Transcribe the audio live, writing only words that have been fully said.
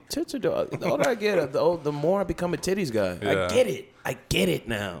Tits are dope. The older I get, the more I become a titties guy. Yeah. I get it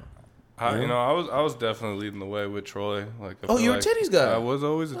now. I was definitely leading the way with Troy. Like, I Oh, feel you're a titties guy. I was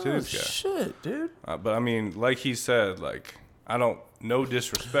always a titties guy. Shit, dude. But I mean, like he said, like no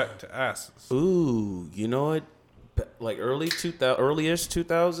disrespect to asses. Ooh, you know what? Like early-ish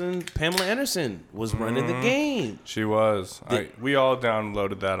 2000, Pamela Anderson was running the game. She was. We all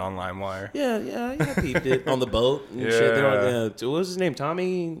downloaded that on LimeWire. Yeah, I peeped it on the boat. And shit. What was his name?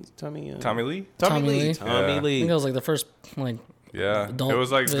 Tommy Lee. Tommy Lee. Tommy Lee. I think that was like the first Yeah, adult it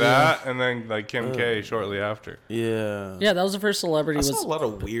was like video. that, and then like Kim K shortly after. Yeah. Yeah, that was the first celebrity. I saw a lot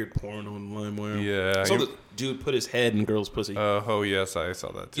of weird porn on LimeWire. Yeah, I saw the dude put his head in girl's pussy. Oh yes, I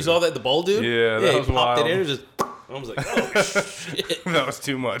saw that too. You saw that, the bald dude? Yeah, that was he popped wild. it in and just. I was like, oh shit. That was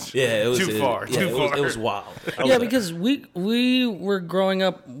too much. Yeah, it was too far. Yeah, too far. It was wild. Yeah, because we were growing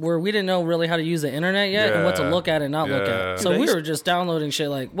up where we didn't know really how to use the internet yet and what to look at and not look Yeah. at. So Dude, we were just downloading shit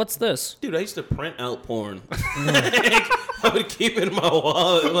like, what's this? Dude, I used to print out porn. I would keep it in my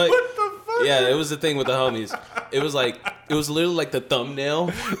wallet. Like, What the fuck? yeah, it was the thing with the homies. It was literally like the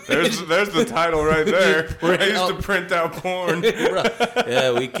thumbnail. There's the title right there. Print I used to out- print out porn. Bruh.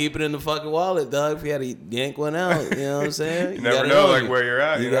 Yeah, we keep it in the fucking wallet, dog. If you had to yank one out, you know what I'm saying? You never got it know, on like you. where you're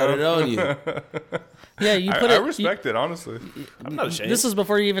at. You You got know? it on you. Yeah, you put I it. respect it, honestly. I'm not ashamed. This is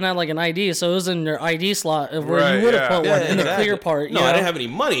before you even had like an ID, so it was in your ID slot of where Right, you would have yeah. put Yeah, one in the exactly. clear part. No, you I know? didn't have any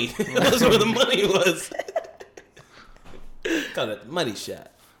money. That's where the money was. Call it the money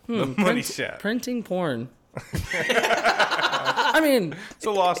shot. The money shot. Printing porn. I mean, It's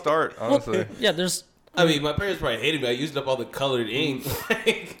a lost art, honestly. yeah, there's. I mean, my parents probably hated me. I used up all the colored ink.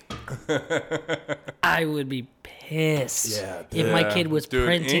 I would be pissed Yeah, if my kid was Dude,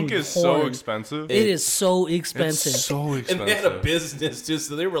 printing ink is porn. so expensive. It is so expensive. It's so And expensive. they had a business too,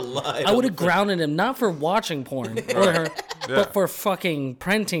 so they relied. I would have grounded him not for watching porn, but for fucking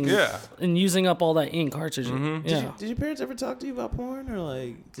printing Yeah. and using up all that ink cartridges. Yeah. Did your parents ever talk to you about porn or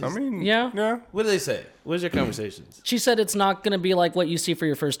like? I mean, Yeah. What do they say? What's your conversations? She said it's not going to be like what you see for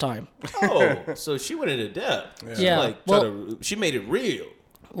your first time. Oh, so she went into depth. She Yeah. like she made it real.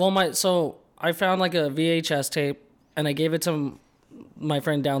 Well, so I found like a VHS tape and I gave it to my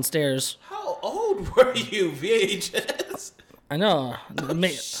friend downstairs. How old were you, VHS? I know.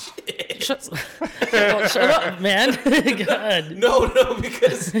 Shut up, man. God. No,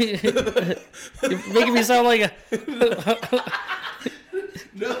 because You're making me sound like a.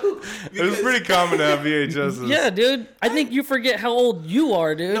 no. it was pretty common to have VHSs. Yeah, dude. I think you forget how old you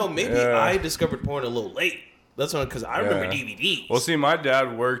are, dude. No, maybe I discovered porn a little late. That's what, because I remember Yeah. DVDs. Well, see, my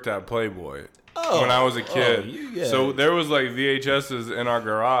dad worked at Playboy when I was a kid. yeah. So there was like VHSs in our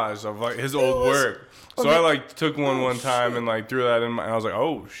garage of like his old work. So I like took one time and like threw that in my. And I was like,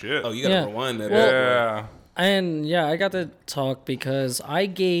 oh shit. Oh, you gotta Yeah. rewind that. Well, yeah. And yeah, I got to talk because I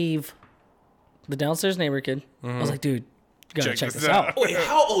gave the downstairs neighbor kid. I was like, dude, you gotta check this out. Wait,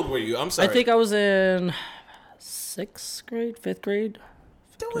 how old were you? I'm I sorry. think I was in 6th grade, 5th grade.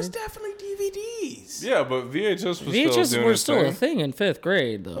 there was definitely DVDs. Yeah, but VHS was VHS still doing were its still a thing. thing in 5th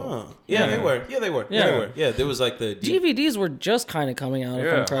grade, though. Yeah, they were. Yeah, they were. Yeah, Yeah. they were. Yeah, there was like the DVDs were just kind of coming out, if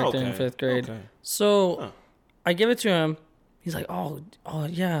Yeah. I'm correct, in Okay. 5th grade. Okay. So I give it to him. He's like, oh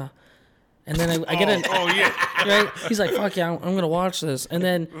yeah. And then I get a Oh yeah. right? He's like, fuck yeah, I'm gonna watch this. And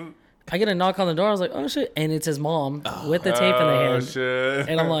then I get a knock on the door. I was like, oh shit, and it's his mom with the tape in the Oh hand. shit.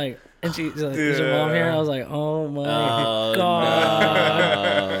 And I'm like, and she's like, is your mom here? I was like, oh my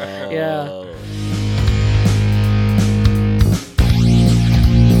god. Yeah.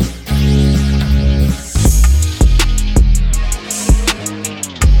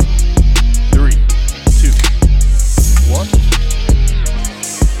 Three, two, one.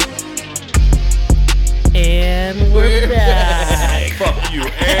 And we're back. Fuck you.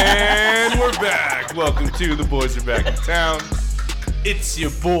 And we're back. Welcome to The Boys Are Back in Town. It's your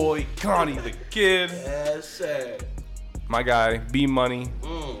boy, Connie the Kid. Yes, sir. My guy, B Money.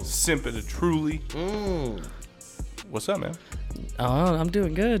 Simpin' to Truly. What's up, man? Oh, I'm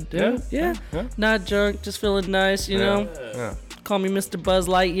doing good, dude. Yeah, Yeah. yeah. Not drunk, just feeling nice, you know. Yeah. Call me Mr. Buzz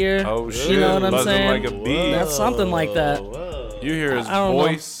Lightyear. Oh, shit. You know what I'm Buzzing saying? like a bee. That's something like that. Whoa. You hear his I don't know.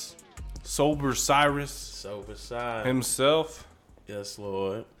 voice. Sober Cyrus So beside. himself. Yes,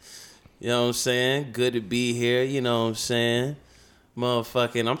 Lord. You know what I'm saying? Good to be here. You know what I'm saying?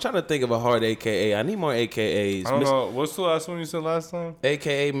 Motherfucking, I'm trying to think of a hard AKA. I need more AKAs. I don't know. What's the last one you said last time?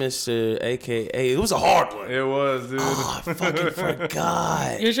 AKA Mr. AKA. It was a hard one. It was, dude. Oh, I fucking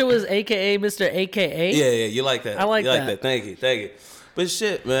forgot. Your shit was AKA Mr. AKA? Yeah, you like that. I like you that. Thank you. But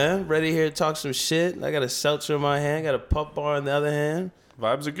shit, man. Ready here to talk some shit. I got a seltzer in my hand. Got a pup bar in the other hand.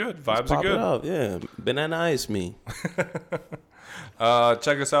 Vibes are good. Vibes are Pop it good. up. Yeah. Banana ice me.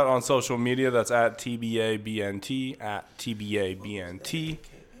 Check us out on social media. That's at TBABNT, at TBABNT.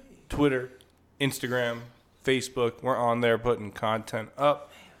 Twitter, Instagram, Facebook. We're on there putting content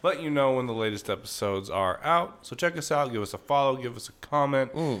up. Let you know when the latest episodes are out. So check us out. Give us a follow. Give us a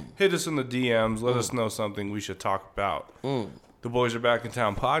comment. Hit us in the DMs. Let us know something we should talk about. The Boys Are Back in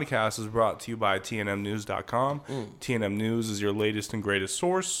Town podcast is brought to you by TNMnews.com. TNM News is your latest and greatest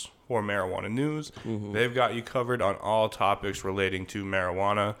source for marijuana news. They've got you covered on all topics relating to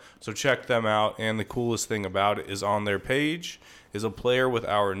marijuana. So check them out. And the coolest thing about it is on their page is a player with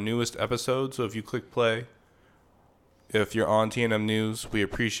our newest episode. So if you click play, if you're on TNM News, we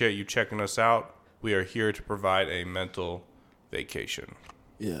appreciate you checking us out. We are here to provide a mental vacation.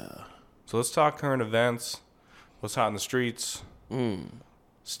 Yeah. So let's talk current events. What's hot in the streets?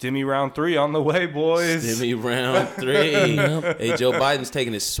 Stimmy round 3 on the way, boys. Stimmy round 3. Hey, Joe Biden's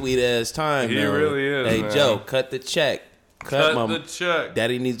taking his sweet ass time. He man. really is, Hey, man. Joe, cut the check. Cut the check.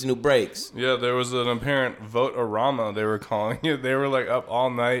 Daddy needs new brakes. Yeah, there was an apparent vote-a-rama, they were calling it. They were like up all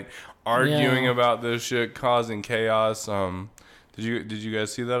night arguing about this shit, causing chaos. Did you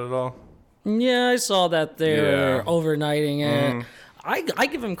guys see that at all? Yeah, I saw that they're overnighting it. I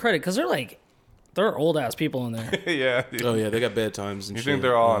give them credit because they're old ass people in there. Yeah. Oh, yeah, they got bad times and You shit. think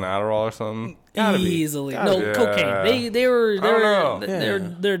they're all on Adderall or something? Gotta be. Easily. Gotta No, be. cocaine. They were know.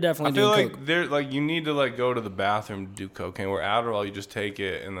 they're I definitely feel doing like coke. they're like you need to like go to the bathroom to do cocaine. Where Adderall, you just take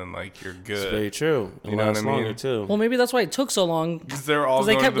it and then like you're It's good. very true. It You know what lasts I mean? longer, too. Well, maybe that's why it took so long Because they're all because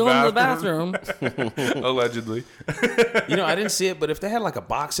they kept going to the bathroom. Allegedly. You know, I didn't see it, but if they had like a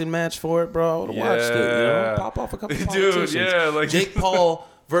boxing match for it, bro, I would have watched it. You know, Yeah. pop off a couple of Dude, politicians. yeah, like Jake Paul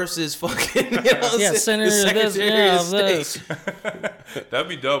versus fucking Yeah, Senator this, Secretary yeah, of State. this. that'd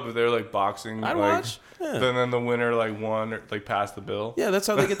be dope if they're like boxing. I'd like, watch. Yeah. Then the winner like won or like passed the bill. Yeah, that's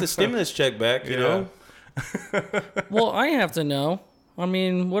how they get the stimulus check back. You know, Well, I have to know. I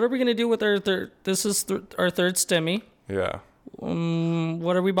mean, what are we gonna do with our third? This is our third stimmy. Yeah.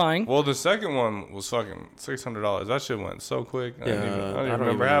 What are we buying? Well, the second one was fucking $600. That shit went so quick. I don't even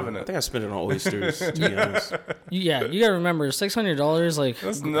remember having I it. think I spent it on oysters. To be honest, Yeah, you gotta remember $600. Like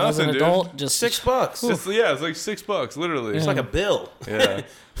That's as nothing, an dude. adult, just $6. It's like $6, literally. It's like a bill. Yeah.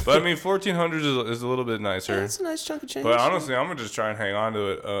 But I mean, 1,400 is a little bit nicer. That's a nice chunk of change. But honestly, I'm gonna just try and hang on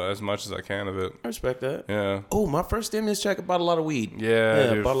to it as much as I can of it. I respect that. Yeah. Oh, my first stimulus check, I bought a lot of weed.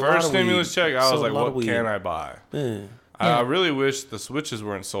 Yeah, dude. bought a lot First of weed. stimulus check, I was Sold like, a lot what of weed. can I buy? Yeah. I really wish the Switches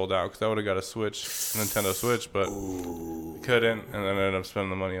weren't sold out because I would have got a Switch, Nintendo Switch, but couldn't, and then I ended up spending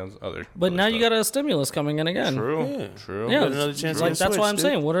the money on other. But now you got a stimulus coming in again. True. Yeah. True. Yeah, Got another chance to like get a that's Switch, why I'm dude.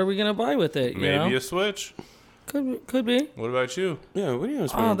 saying. What are we gonna buy with it? You Maybe know? a Switch. Could be. What about you? Yeah, what are you gonna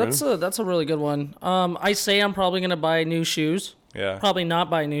spend, Oh, bro? that's a really good one. I say I'm probably gonna buy new shoes. Yeah. Probably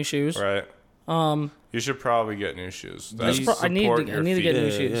not buy new shoes. Right. You should probably get new shoes. I need to get new Yeah,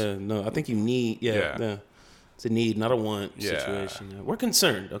 shoes. yeah, no, I think you need. Yeah. Yeah. It's a need, not a want Yeah. situation. Yeah. We're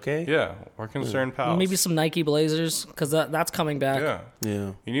concerned, okay? Yeah, we're concerned pals. Maybe some Nike Blazers because that's coming back. Yeah.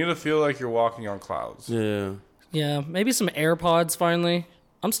 Yeah. You need to feel like you're walking on clouds. Yeah. Yeah, maybe some AirPods finally.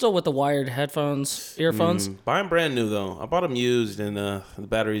 I'm still with the wired earphones. Buy them brand new though. I bought them used and the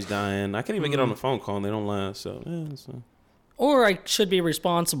battery's dying. I can't even get on the phone call and they don't last. So yeah, that's fine. Or I should be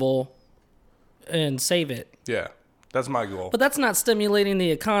responsible and save it. Yeah. That's my goal. But that's not stimulating the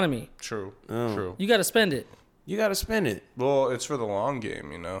economy. True. Oh. True. You got to spend it. You got to spend it. Well, it's for the long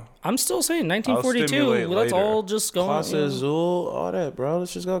game, you know. I'm still saying stimulate 1942. Let's later. all just go. Class Azul, all that, bro.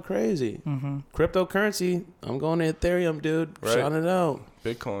 Let's just go crazy. Cryptocurrency. I'm going to Ethereum, dude. Right. Shout it out.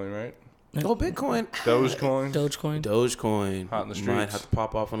 Bitcoin, right? Oh, Bitcoin. Dogecoin. Dogecoin. Dogecoin. Hot in the Might streets. have to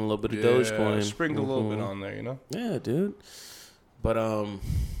pop off on a little bit of Yeah, Dogecoin. Sprinkle a little bit on there, you know. Yeah, dude. But you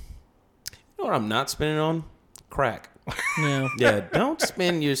know what I'm not spending on? Crack. Yeah. Yeah, don't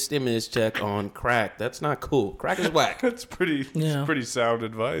spend your stimulus check on crack. That's not cool. Crack is whack. That's pretty sound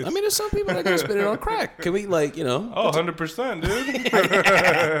advice. I mean, there's some people that gonna spend it on crack. Can we, like, you know? oh, 100%, dude.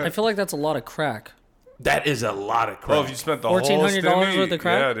 I feel like that's a lot of crack. That is a lot of crack. Oh, if you spent the whole $1,400 stimmy, worth of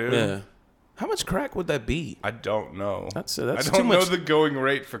crack? Yeah, dude. Yeah. How much crack would that be? I don't know. That's I too don't know much. the going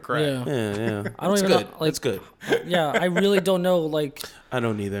rate for crack. Yeah. Yeah, yeah. I don't That's even good. know, like- That's good. Yeah. I really don't know like I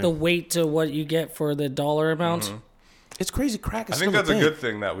don't either. the weight to what you get for the dollar amount. Mm-hmm. It's crazy. Crack I is think still that's a thing. good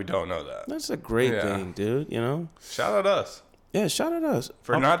thing that we don't know that. That's a great Yeah. thing, dude. You know? Shout out us Yeah, shout out us.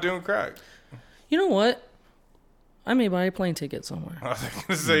 for not doing crack. You know what? I may buy a plane ticket somewhere. I was going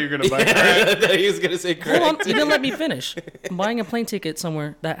to say you're going to buy crack. He was gonna say crack. Hold on, you didn't let me finish. I'm buying a plane ticket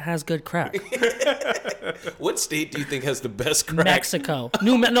somewhere that has good crack. What state do you think has the best crack? Mexico.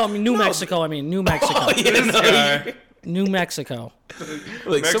 New Mexico. I mean New Mexico. You know, Guy. New Mexico.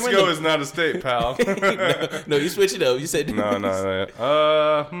 Like, Mexico is not a state, pal. no, you switch it up. You said no. I'm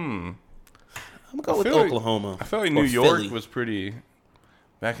gonna go with feel like- Oklahoma. I feel like Or New York Philly. was pretty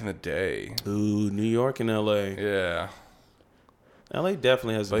back in the day. Ooh, New York and L.A. Yeah. L.A.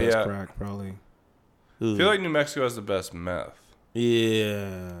 definitely has the But best yeah. crack, probably. I feel like New Mexico has the best meth.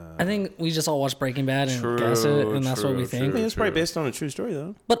 Yeah. I think we just all watch Breaking Bad and True, guess it, and that's what true, we I think. mean, it's probably true. based on a true story,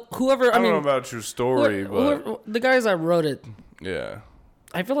 though. But whoever, I I don't know mean, about true story, but the guys that wrote it, yeah.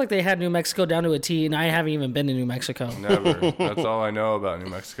 I feel like they had New Mexico down to a T, and I haven't even been to New Mexico. Never. That's all I know about New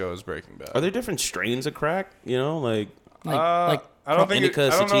Mexico is Breaking Bad. Are there different strains of crack? You know, like Like I don't think Indica, I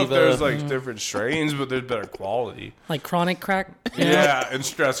don't know if sativa. there's like different strains, but there's better quality. like chronic crack. Yeah, and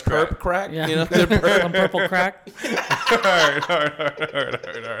stress crack. perp crack. Yeah. You know, Some purple crack. All right.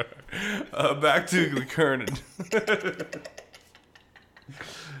 Back to the current.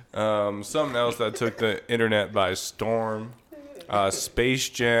 Something else that took the internet by storm. Space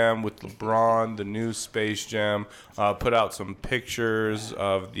Jam with LeBron, the new Space Jam, put out some pictures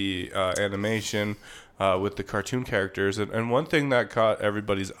of the animation with the cartoon characters. And one thing that caught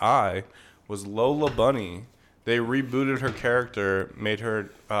everybody's eye was Lola Bunny. They rebooted her character, made her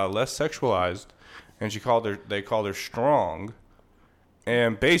less sexualized, and they called her strong.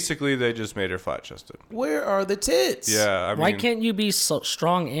 And basically, they just made her flat-chested. where are the tits? Yeah, I mean, Why can't you be so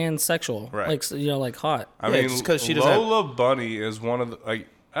strong and sexual? Right. Like, you know, like hot. I Yeah, mean, just 'cause she doesn't have- Lola Bunny is one of the, like,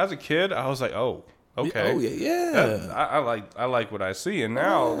 as a kid, I was like, oh, okay. Oh yeah. That- I like what I see, and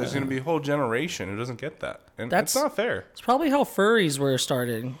now there's gonna be a whole generation who doesn't get that, and That's- it's not fair. It's probably how furries were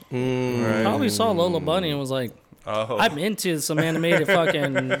started. Right. Probably saw Lola Bunny and was like, Oh, I'm into some animated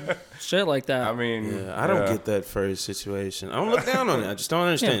fucking shit like that. I mean, Yeah, I don't get that first situation. I don't look down on it. I just don't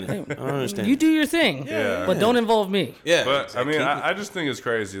understand it. I don't understand. You do your thing, Yeah. but don't involve me. Yeah. But I mean, I just think it's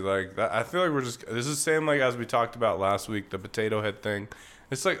crazy. Like, I feel like this is the same like as we talked about last week, the potato head thing.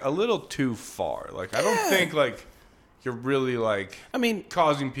 It's like a little too far. Like, I don't think like you're really like I mean,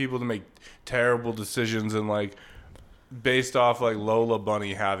 causing people to make terrible decisions and like based off like Lola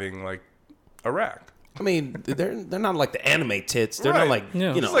Bunny having like a rack. they're not like the anime tits. They're Right. not like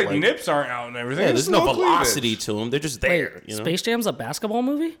Yeah. you know It's like nips aren't out and everything. Yeah, It's there's no little velocity cleavage. to them. They're just Wait, there. You know? Space Jam's a basketball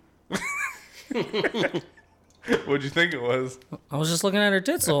movie? What'd you think it was? I was just looking at her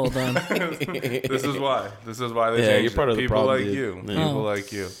tits the whole time. This is why. This is why they Yeah, changed you're part it. of the People problem, like dude. you. Yeah. People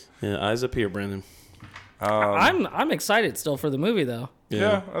like you. Yeah, eyes up here, Brandon. I'm excited still for the movie though.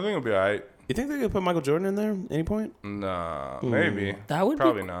 Yeah, I think it'll be alright. You think they could put Michael Jordan in there at any point? Nah, maybe. That would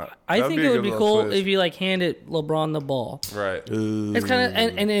Probably be, not. I That'd think be a it would good be little cool twist. if you like handed LeBron the ball. Right. It's kind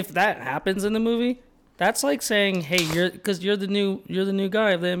of and if that happens in the movie, that's like saying, "Hey, you're the new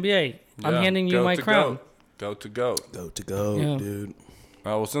guy of the NBA. I'm Yeah. handing you Goat my to crown." Goat to goat. Go to go, Yeah. dude.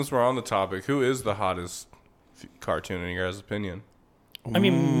 Well, since we're on the topic, who is the hottest cartoon in your guys' opinion? I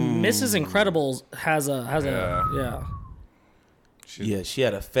mean, Mrs. Incredibles has a yeah. Yeah, she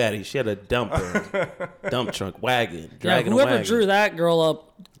had a fatty. She had a dumper, dump truck wagon, Yeah, dragging a whoever wagon. drew that girl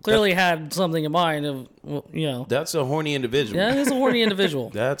up clearly had something in mind of, well, you know. That's a horny individual. Yeah, he's a horny individual.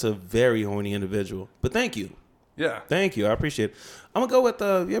 That's a very horny individual. But thank you. Yeah. Thank you. I appreciate it. I'm going to go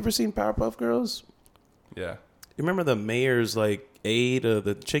with, you ever seen Powerpuff Girls? Yeah. You remember the mayor's, like, aide,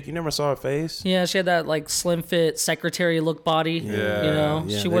 the chick? You never saw her face? Yeah, she had that like slim fit secretary look body. Yeah. You know,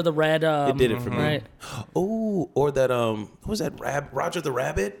 Yeah, she wore the red. It did it for me. Right. Oh, or that, who was that? Roger the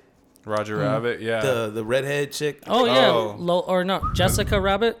Rabbit? Roger Rabbit. Yeah. The redhead chick? Oh yeah, Oh. or no, Jessica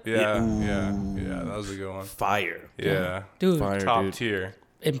Rabbit, yeah. Ooh. Yeah. That was a good one. Fire. Yeah. dude. Fire, Top dude. tier.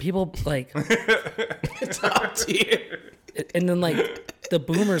 And people like, Top tier. and then like the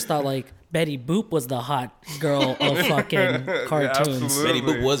boomers thought like Betty Boop was the hot girl of fucking cartoons. absolutely.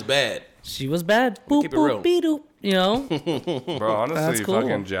 Betty Boop was bad. She was bad. Boop Keep it real. boop beep doop. You know. Bro, honestly, That's cool.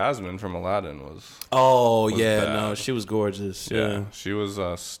 fucking Jasmine from Aladdin was. Oh, yeah. bad. No, she was gorgeous. Yeah. Yeah. She was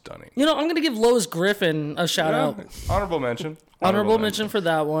stunning. You know, I'm gonna give Lois Griffin a shout out. Honorable mention. Honorable mention for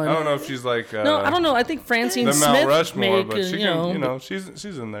that one. I don't know if she's like. No, I don't know. I think Francine The Mount Smith Rushmore, make but she you can. know. She's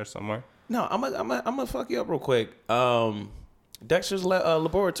in there somewhere. No, I'm gonna fuck you up real quick. Dexter's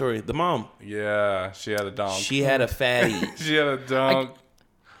Laboratory, the mom. Yeah, she had a donk. She had a fatty. She had a donk.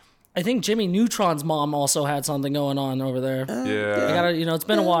 I think Jimmy Neutron's mom also had something going on over there. Yeah. I gotta, it's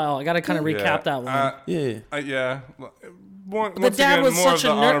been a while. I gotta kind of recap that one. Yeah. Yeah. Once the dad again, was more such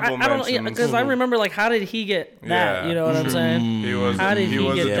of a the nerd. honorable I don't know mentions. because I remember like how did he get that? Yeah, You know what I'm saying? He was. How did he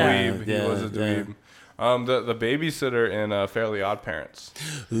was get a that? dweeb. He was a dweeb. The babysitter in Fairly Odd Parents.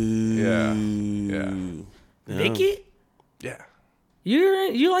 Yeah. Vicky, Yeah.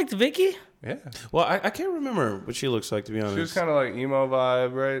 you liked Vicky? Yeah. Well, I can't remember what she looks like, to be honest. She was kind of like emo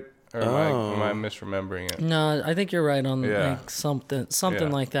vibe, right? Or am I misremembering it? No, I think you're right on Yeah. like something Yeah.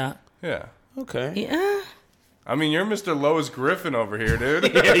 like that. Yeah. Okay. Yeah. I mean, you're Mr. Lois Griffin over here,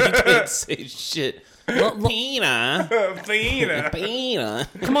 dude. Yeah, you can't say shit. Lo- lo- Pina. Athena. Pina.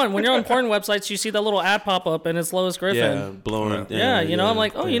 Come on, when you're on porn websites, you see that little ad pop up and it's Lois Yeah, Griffin. blowing. Yeah, you know, I'm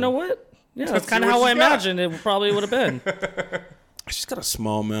like, oh, you know what? Yeah, that's kind of what how I she's got. imagined it probably would have been. She's got a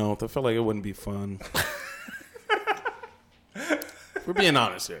small mouth. I feel like it wouldn't be fun. We're being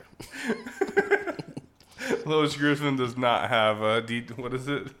honest here. Lois Griffin does not have what is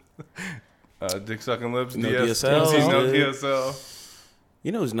it? Dick sucking lips. No DSL. DSL. No DSL.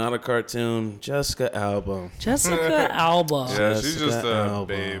 You know who's not a cartoon? Jessica Alba. Jessica Alba. Yeah, she's Jessica just a Alba.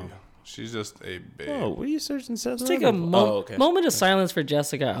 babe. She's just a babe. Oh, what are you searching? Seth Let's take a Rogen for? Okay. moment of silence for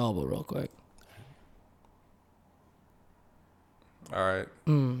Jessica Alba real quick. All right.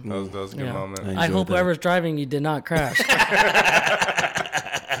 That was a good Yeah. moment. I I enjoyed hope that. whoever's driving you did not crash.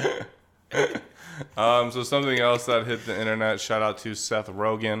 So something else that hit the internet. Shout out to Seth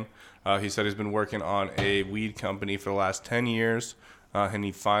Rogen. He said he's been working on a weed company for the last 10 years, and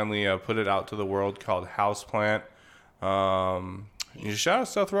he finally put it out to the world called Houseplant. You shout out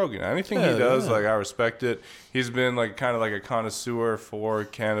Seth Rogen. Anything he does, yeah. like I respect it. He's been like kind of like a connoisseur for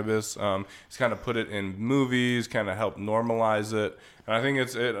cannabis. He's kind of put it in movies, kind of helped normalize it, and I think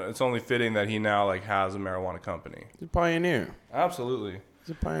it's only fitting that he now like has a marijuana company. He's a pioneer. Absolutely. He's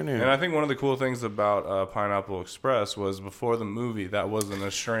a pioneer. And I think one of the cool things about Pineapple Express was before the movie, that wasn't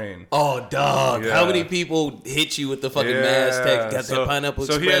a strain. Oh, dog. Yeah. How many people hit you with the fucking mask? Got that Pineapple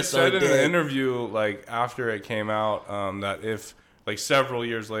so Express he had said on in an deck. interview, like after it came out, that if like several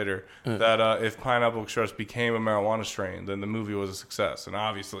years later, that if Pineapple Express became a marijuana strain, then the movie was a success, and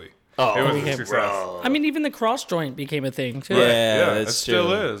obviously it was a success. I mean, even the cross joint became a thing, too. Yeah, it that's still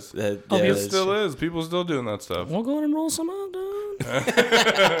true. is. That, Oh, yeah, it It that's still true. is. People still doing that stuff. We'll go ahead and roll some out, dude.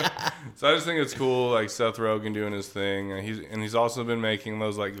 So I just think it's cool, like Seth Rogen doing his thing, and he's also been making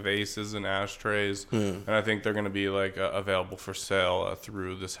those like vases and ashtrays, and I think they're gonna be like available for sale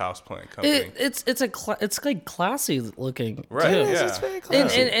through this houseplant company. It's like classy looking, Right? too. Yeah. It's very And,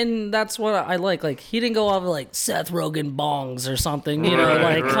 classy. and that's what I like. Like, he didn't go off of like Seth Rogen bongs or something. You know,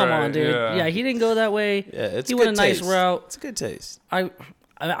 Right, like, come on, right, dude. yeah. Yeah, he didn't go that way. Yeah, it's he good went a nice taste. route. It's a good taste. I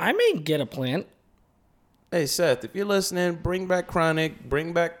may get a plant. Hey, Seth, if you're listening, bring back Chronic,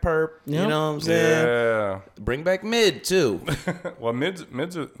 bring back Perp. You Yep. know what I'm saying? Yeah. Bring back Mid, too. Well, mids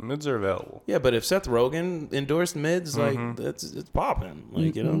are available. Yeah, but if Seth Rogen endorsed Mids, like, it's popping.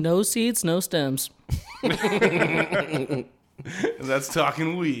 Like, you know? No seeds, no stems. That's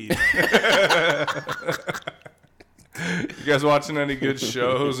talking weed. You guys watching any good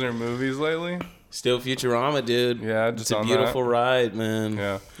shows or movies lately? Still Futurama, dude. Yeah, just it's a on beautiful ride, man.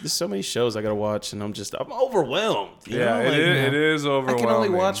 Yeah. There's so many shows I gotta watch, and I'm overwhelmed. You Yeah, know? Like, it is I overwhelming. can only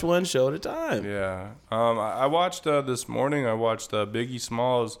watch one show at a time. Yeah. I watched this morning. I watched Biggie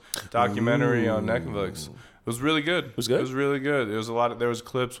Smalls documentary on Netflix. It was really good. It was good? It was really good. It was a lot. There was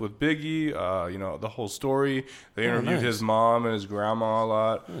clips with Biggie. You know, the whole story. They interviewed nice. his mom and his grandma a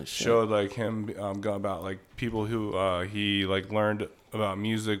lot. shit. Showed like him go about like people who he like learned about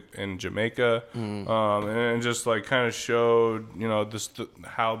music in Jamaica, and just like kind of showed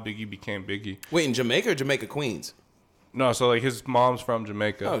how Biggie became Biggie. Wait, in Jamaica or Jamaica Queens? No, so like his mom's from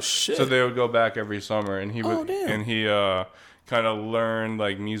Jamaica. Oh, shit. So they would go back every summer, and he would, Oh, damn. and he kind of learned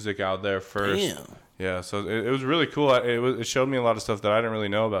like music out there first. Damn. Yeah, so it was really cool. It showed me a lot of stuff that I didn't really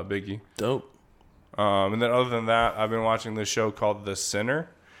know about Biggie. Dope. And then other than that, I've been watching this show called The Sinner.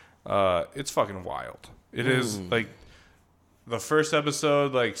 It's fucking wild. It is like the first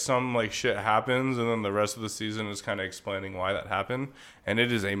episode, like some like shit happens, and then the rest of the season is kind of explaining why that happened, and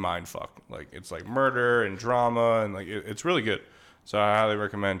it is a mind fuck. Like it's like murder and drama, and like it's really good. So I highly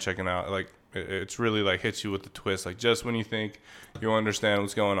recommend checking out. Like it's really like hits you with the twist. Like just when you think you'll understand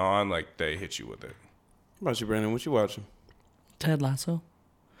what's going on, like they hit you with it. What about you, Brandon? What you watching? Ted Lasso.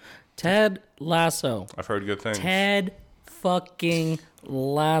 Ted Lasso. I've heard good things. Ted fucking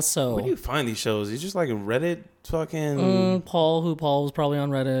Lasso. Where do you find these shows? You just like Reddit, fucking. Paul was probably on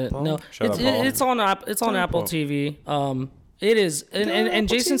Reddit. Paul? No, Shout out, Paul. it's on Apple Paul. TV. It is, and Apple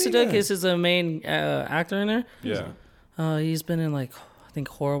Jason TV, Sudeikis is the main actor in there. Yeah. He's been in like I think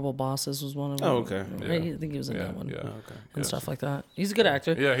Horrible Bosses was one of them. Oh, okay. Right? Yeah. I think he was in Yeah. that one. Yeah. Oh, okay. And stuff like that. He's a good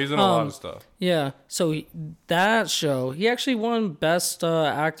actor. Yeah. He's in a lot of stuff. Yeah. So that show, he actually won Best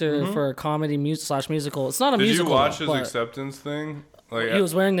Actor for a comedy musical. It's not a Did musical. you watch though, his but acceptance thing? Like he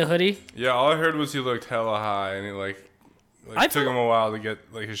was wearing the hoodie. yeah, all I heard was he looked hella high, and he like I took feel- him a while to get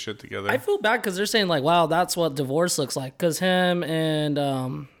like his shit together. I feel bad because they're saying like, "Wow, that's what divorce looks like." Because him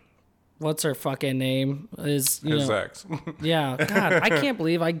and what's her fucking name is, you His know, ex. yeah. God, I can't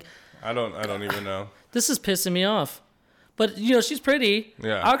believe I don't even know. this is pissing me off. But you know, she's pretty.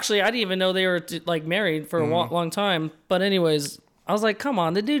 Yeah. Actually, I didn't even know they were like married for a long time. But anyways, I was like, come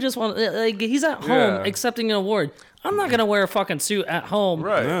on, the dude just want like he's at home Yeah. accepting an award. I'm not gonna wear a fucking suit at home.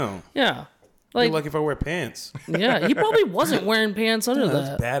 Right. No. Yeah. Like, Like, lucky if I wear pants. yeah, he probably wasn't wearing pants under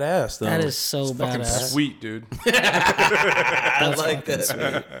that. That's badass, though. That is so Fucking badass. sweet, dude. I like that.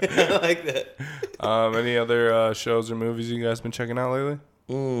 I like that. Any other shows or movies you guys been checking out lately?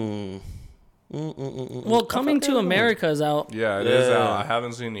 Well, Coming to America is out. Yeah, it is Yeah. out. I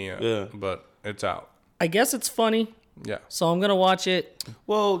haven't seen it yet. Yeah. But it's out. I guess it's funny, Yeah. so I'm gonna watch it.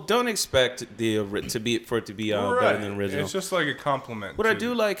 Well, don't expect it to be better than original. It's just like a compliment. What I to-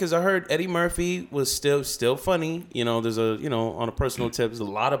 do like is I heard Eddie Murphy was still funny. You know, there's on a personal tip, there's a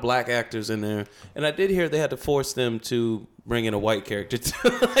lot of black actors in there, and I did hear they had to force them to bring in a white character too.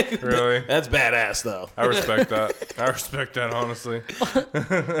 Like, Really? That's badass though. I respect that. I respect that, honestly.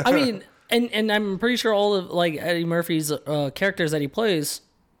 I mean, and I'm pretty sure all of like Eddie Murphy's characters that he plays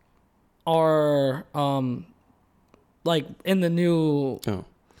are like in the new Oh.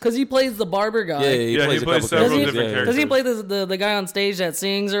 because he plays the barber guy. Yeah, He plays plays a couple several characters. different Yeah. characters. Does he play the guy on stage that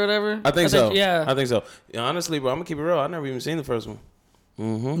sings or whatever? I think so. Yeah. I think so. Yeah, honestly, bro, I'm gonna keep it real. I never even seen the first one.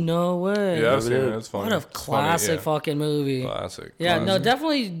 No way. Yeah, I've seen it it. is. It's funny. What a It's funny, classic yeah. fucking movie. Classic. Yeah, no,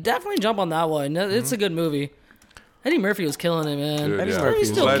 Classic. definitely jump on that one. It's a good movie. Eddie Murphy was killing it, man. Dude, Eddie yeah. Murphy He's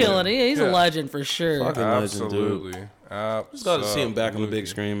was still legend. killing it. He's a Yeah. legend for sure. Fucking legend, Absolutely. dude. Just got to see him back on the big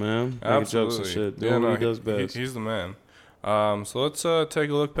screen, man. Making jokes and shit. Doing what he does best. He's the man. So let's take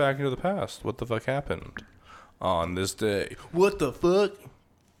a look back into the past. What the fuck happened on this day? What the fuck?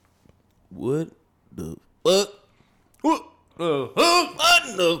 What the fuck? What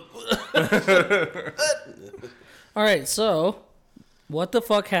the All right, so what the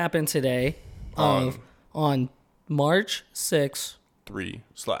fuck happened today on March 6th,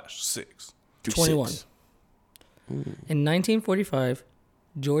 3/6. 21. In 1945,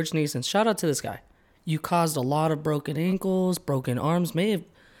 George Neeson, shout out to this guy. You caused a lot of broken ankles, broken arms, may have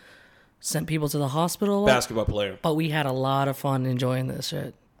sent people to the hospital a lot, Basketball player. but we had a lot of fun enjoying this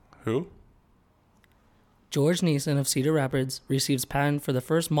shit. Who? George Neeson of Cedar Rapids receives patent for the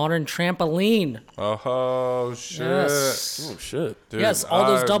first modern trampoline. Oh shit. Yes. Oh shit. Dude, Yes, all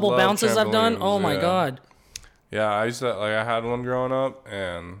those I double love bounces I've done. Oh trampolines, my yeah. god. Yeah, I used to I had one growing up,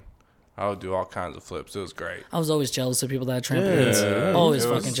 and I would do all kinds of flips. It was great. I was always jealous of people that had trampolines. Yeah, always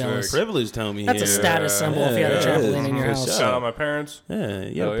it was fucking jealous. sick. Privilege, tell me. That's a here. status symbol if you had a Yeah, trampoline in your for house. sure. Shout out my parents. Yeah,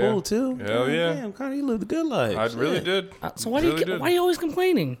 you Hell had a yeah. pool too. Hell yeah. Damn, kind of you lived a good life. I really Shit. did. So why Really do you did. why are you always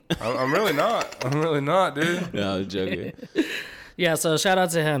complaining? I'm really not. I'm really not, dude. No, I'm joking. Yeah, so shout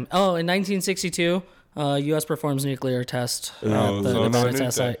out to him. Oh, in 1962, U.S. performs nuclear test at the so Nevada another nuke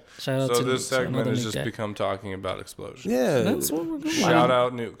test day. site. Shout out So to this to segment another has nuke just day. become talking about explosions. Yeah. That's what we're going. Shout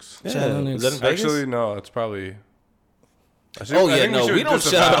out nukes. Yeah. Shout out Is that in nukes. Vegas? Actually, no. It's probably. Oh, yeah, think no, should we don't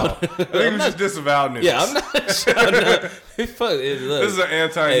disavow. shout out. I think we should disavow nukes. Yeah, I'm not shouting out. Fuck, look, This is an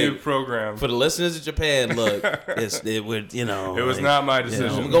anti-nuke Hey, program. for the listeners of Japan, look, it would, It was not my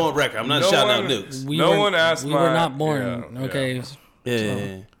decision. I'm going on record. I'm not No shouting one- out nukes. No one asked We my- were not born, yeah, okay?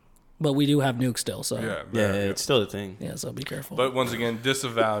 Yeah, But we do have nukes still, so Yeah, yeah, yeah. it's still a thing. yeah, so be careful. But once again,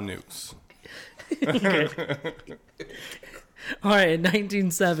 disavow nukes. All right, in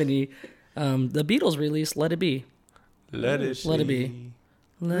 1970, the Beatles released "Let It Be." Let it Let it be.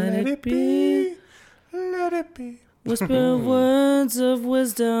 Let it be. Let it be. Whisper words of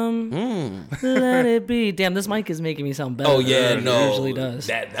wisdom. Let it be. Damn, this mic is making me sound better. Oh yeah, than no, it usually does.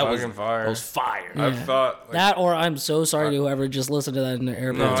 That was Fucking fire. That was fire. I thought. Like, That or I'm so sorry to whoever just listened to that in the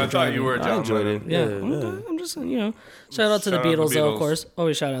airport. no, I thought you were I John enjoyed Lennon. it. Yeah, Yeah, I'm just shout out to the Shout out to Beatles, though, of Beatles. course.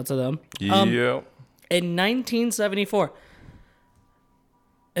 Always shout out to them. Yeah. In 1974,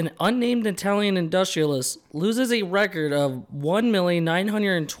 an unnamed Italian industrialist loses a record of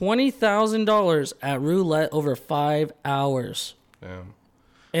 $1,920,000 at roulette over 5 hours Damn.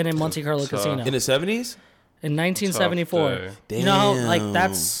 in a Monte Carlo casino. In the 70s. In 1974. Tough day. You know how, like, Damn. that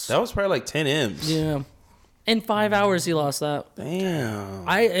was probably like 10 M's. yeah. In 5 hours, he lost that. Damn.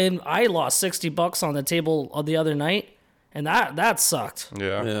 I lost $60 on the table the other night, and that sucked.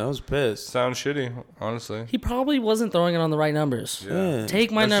 Yeah. Yeah, I was pissed. Sounds shitty, honestly. He probably wasn't throwing it on the right numbers. Yeah.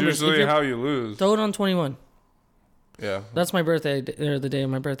 Take my That's numbers. If usually you're- how you lose. throw it on 21. Yeah. That's my birthday, or the day of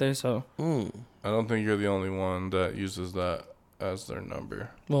my birthday. So, I don't think you're the only one that uses that as their number.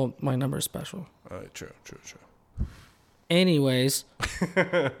 well, my number is special. All right, true. Anyways,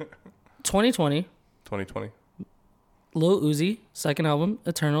 2020, 2020. Lil Uzi, second album,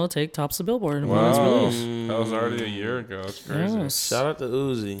 Eternal Take, tops the Billboard when it's released. That was already a year ago. That's crazy. Yes. Shout out to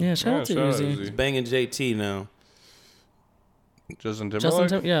Uzi. Yeah, shout out to Uzi. He's banging JT now. Justin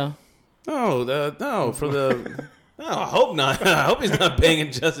Timberlake? Yeah. No, for the. No, I hope not. I hope he's not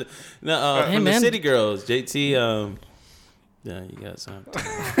banging Justin. No, Hey, from the man. City Girls, JT. Yeah, you got something.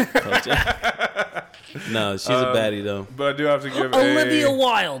 No, she's a baddie though. But I do have to give Olivia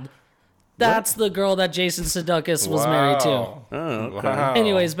Wilde. That's the girl that Jason Sudeikis was married to. Oh, okay. Wow.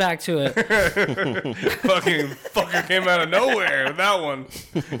 Anyways, back to it. Fucking fucker came out of nowhere with that one.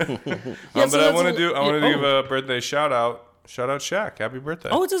 Yeah, so but I that's want to what- do. I want to yeah, give a birthday shout out. Shout out Shaq. Happy birthday.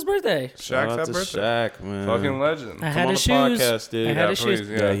 Oh, it's his birthday. Shout Shaq's out had to birthday. Shaq, man. Fucking legend. I Come had on his the shoes. podcast, dude. I had Yeah, his please, shoes.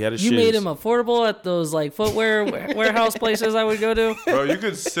 yeah. He had his You shoes. made him affordable at those like footwear warehouse places I would go to. Bro, you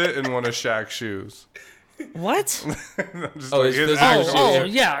could sit in one of Shaq's shoes. What? I'm just Oh, like, it's his physical actual shoes. Oh,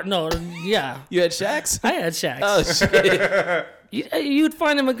 shoes. yeah. No, yeah. You had Shaq's? I had Shaq's. Oh shit! You'd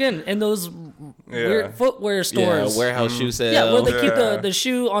find them again in those weird footwear Yeah, stores. warehouse shoe sale. Yeah, where they keep Yeah. the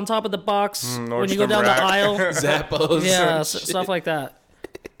shoe on top of the box when you go Nordstrom down rack. the aisle. Zappos. Yeah, and stuff like that.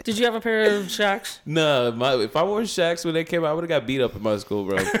 Did you have a pair of Shaq's? No, if I wore Shaq's when they came out, I would have got beat up in my school,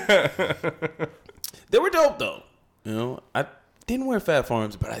 bro. They were dope though. You know, I didn't wear Fat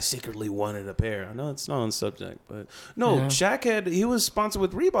Farms, but I secretly wanted a pair. I know it's not on the subject, but no, Yeah. Shaq he was sponsored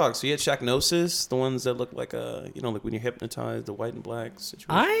with Reebok, so he had Shaqnosis, the ones that look like like when you're hypnotized, the white and black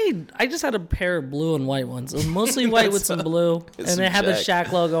situation. I just had a pair of blue and white ones. It was mostly white with some blue, and some it had the Shaq.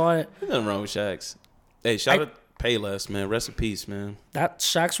 Shaq logo on it. There's nothing wrong with Shaq's. Hey, shout out Payless, man. Rest in peace, man. That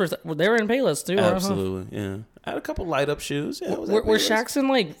Shaq's were they were in Payless too. huh? Absolutely, yeah. I had a couple light up shoes. Yeah, Were Shaq's in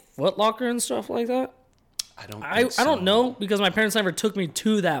like Foot Locker and stuff like that? I don't. I Think so. don't know because my parents never took me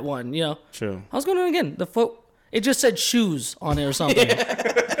to that one. You know, True. I was going to again. The foot. It just said shoes on it or something.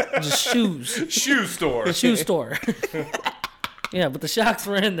 Just shoes. Shoe store. Shoe store. Yeah, but the Shaq's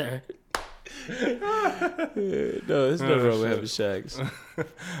were in there. No, there's no wrong with having Shaq's.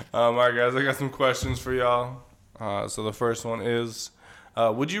 All right, guys, I got some questions for y'all. So the first one is,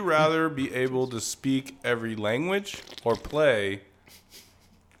 would you rather be able to speak every language or play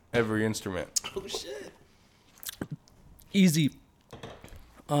every instrument? Oh shit. Easy.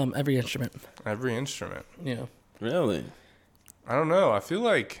 Every instrument. Every instrument. Yeah. Really? I don't know. I feel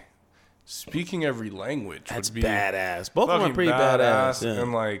like speaking every languge That's would be badass. Both of them fucking are pretty badass. Yeah.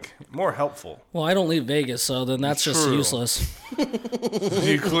 and like more helpful. Well, I don't leave Vegas, so then that's just True. useless.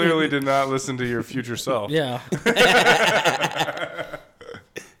 You clearly did not listen to your future self. Yeah.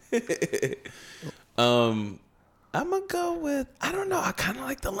 I'm gonna go with I don't know. I kind of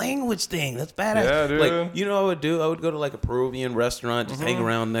like the language thing. That's badass. Yeah, dude. Like you know, what I would do. I would go to like a Peruvian restaurant, just hang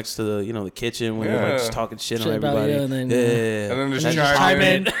around next to the the kitchen when they're like just talking shit on Shit about everybody. you, and then- yeah, And then just And chime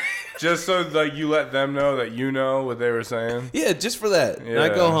in. Just so like you let them know that you know what they were saying. yeah, just for that. And I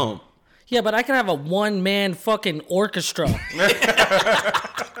Yeah. go home. Yeah, but I can have a one-man fucking orchestra.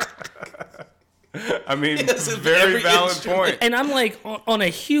 I mean, Yes, it's very every valid instrument. point. And I'm like on a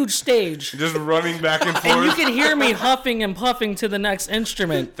huge stage. Just running back and And you forth. can hear me huffing and puffing to the next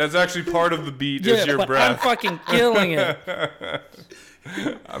instrument. That's actually part of the beat, Yeah, is your but I'm breath. fucking killing it.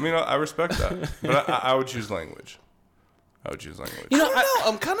 I mean, I respect that. But I would choose language. I would choose language. You know, I don't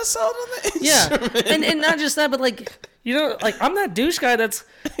know. I'm kind of sold on that. yeah. And not just that, but like, you know, like I'm that douche guy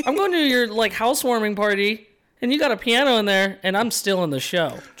I'm going to your like housewarming party and you got a piano in there and I'm still in the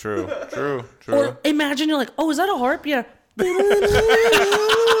show. True. Or imagine you're like, oh, is that a harp? Yeah.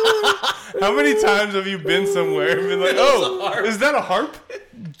 How many times have you been somewhere and been like, oh, is that a harp?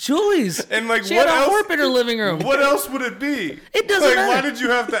 Julie's. And like, She what had a else? harp in her living room. What else would it be? It doesn't like, why matter. did you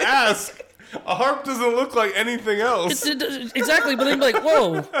have to ask? A harp doesn't look like anything else. Exactly, but they'd be like,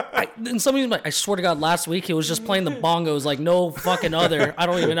 whoa. And somebody's like, I swear to God, last week he was just playing the bongos like no fucking other. I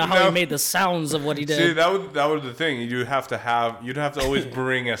don't even know how No. he made the sounds of what he did. See, that was the thing. You'd have to always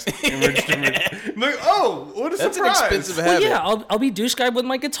bring an instrument. Like, oh, what a That's an surprise! expensive Well, habit. yeah, I'll be douche guy with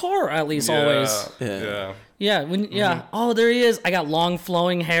my guitar at least always. Yeah. Yeah, Oh, there he is. I got long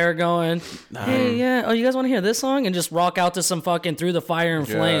flowing hair going. Hey, yeah. Oh, you guys want to hear this song? And just rock out to some fucking Through the Fire and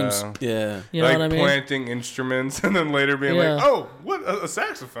Flames. Yeah. You know Like what I mean? planting instruments and then later being Yeah. like, oh, what a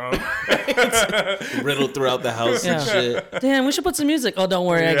saxophone. Riddled throughout the house and Yeah. shit. Damn, we should put some music. Oh, don't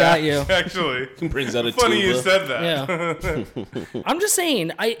worry, I got you. Actually, Brings out a funny tuba. you said that. Yeah. I'm just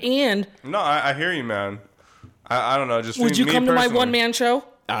saying. No, I hear you, man. I don't know. Just Would you me come to my personally. one man show?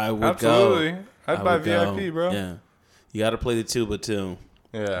 I would Absolutely. go. I'd I buy would go. VIP, bro. Yeah. You got to play the tuba too.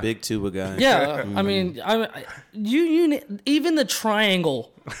 Yeah. Big tuba guy. Yeah, I mean, you even the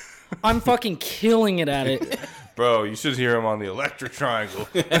triangle, I'm fucking killing it at it. Bro, you should hear him on the Electric Triangle.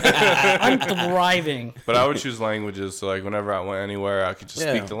 I'm thriving. But I would choose languages, so like whenever I went anywhere, I could just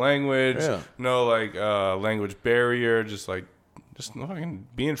speak the language. Yeah. No like language barrier, just fucking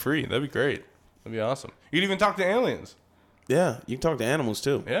being free. That'd be great. That'd be awesome. You'd even talk to aliens. Yeah, you can talk to animals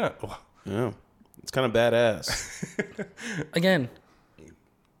too. Yeah. Yeah, it's kind of badass. Again,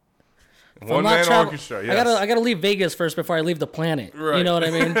 One man orchestra. Yes. I gotta leave Vegas first before I leave the planet. Right. You know what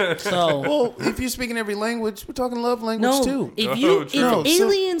I mean? So Well, if you're speaking every language, we're talking love language no, too. if true.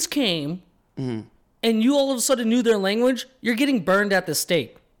 aliens came and you all of a sudden knew their language, you're getting burned at the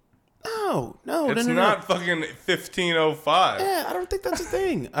stake. No, It's no. not fucking 1505. Yeah, I don't think that's a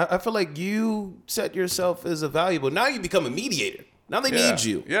thing. I feel like you set yourself as a valuable. Now you become a mediator. Now they need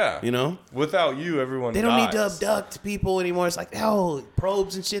you. Yeah. You know? Without you, everyone They don't need to dies. abduct people anymore. It's like,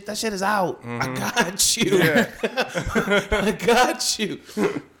 probes and shit. That shit is out. I got you. I got you.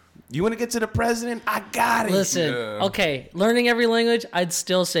 You want to get to the president? I got it. Listen, Yeah. okay, learning every language, I'd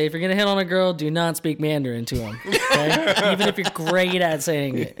still say if you're gonna hit on a girl, do not speak Mandarin to them. Okay? Even if you're great at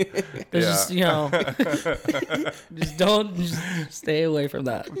saying it, there's just just stay away from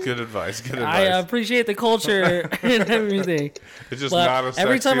that. Good advice. Good I advice. appreciate the culture and everything. It's just But not a sexy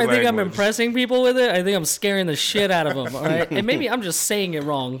every time I think I'm language. impressing people with it, I think I'm scaring the shit out of them. All right, and maybe I'm just saying it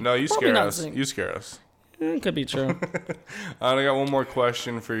wrong. No, you Probably scare not us. saying- You scare us. Could be true. I got one more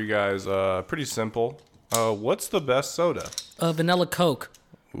question for you guys. Pretty simple. What's the best soda? Vanilla Coke.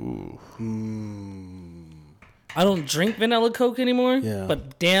 I don't drink vanilla Coke anymore. Yeah.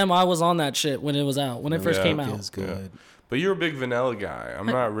 But damn, I was on that shit when it was out. When it first Yeah. came out. It's good. But you're a big vanilla guy. I'm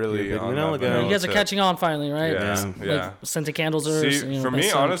not really You're a big on vanilla that guy. vanilla You guys are tip. catching on finally, right? Yeah, Like yeah. scented candles are. See, for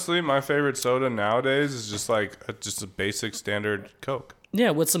me, honestly, my favorite soda nowadays is just like just a basic standard Coke.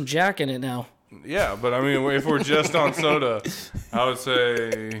 Yeah, with some Jack in it now. Yeah, but I mean, if we're just on soda, I would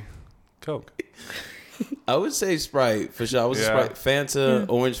say Coke. I would say Sprite for sure. I was Yeah. Sprite, Fanta,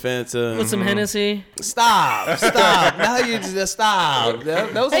 Orange Fanta. With some Hennessy. Stop! Now you just stop.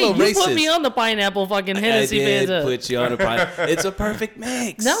 That was Hey, a you little racist. put me on the pineapple fucking I Hennessy did Fanta. put you on a pine. It's a perfect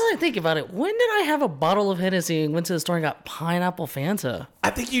mix. Now that I think about it, when did I have a bottle of Hennessy and went to the store and got pineapple Fanta?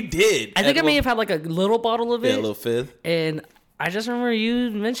 I think you did. I think I may have had like a little bottle of Yeah, a it, little fifth. and I just remember you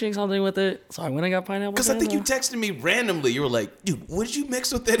mentioning something with it, so I went and got pineapple. Because I think Fanta. you texted me randomly. You were like, "Dude, what did you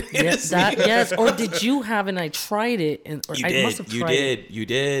mix with that Yes, Hennessy?" yes. Or did you have and I tried it? And, or You I did. must have You tried did. it. You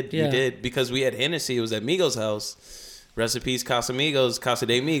did. Yeah. You did. Because we had Hennessy. It was at Migo's house. Recipes Casamigos, Casa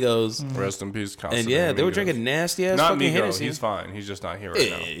de Migos. Rest in peace, Casa And de yeah, they were Amigos. drinking nasty ass Not fucking Migo. Hennessy. He's fine. He's just not here right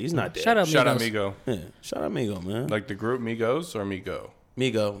Yeah, now. he's not dead. Shut up, Shout out Migos. Migo. Yeah, shout out Migo, man. Like the group Migos or Migo?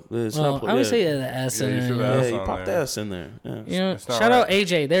 Migo. It's Well, not- I would yeah. say the S Yeah, in you there. should Yeah. have. Yeah, you on popped there. the S in there. Yeah. You know, It's not shout out right.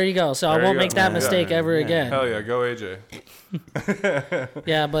 AJ. There you go. So I There won't you make go. that Yeah. mistake ever again. Hell yeah, go AJ.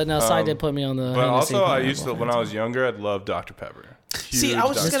 Yeah, but no, Sai did put me on the. But Hennessy also, I pineapple used to, when I was younger, I'd love Dr. Pepper. See, Huge I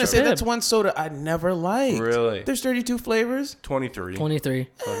was just Dr. gonna say Pepper. that's one soda I never liked. Really? There's 32 flavors. 23. 23.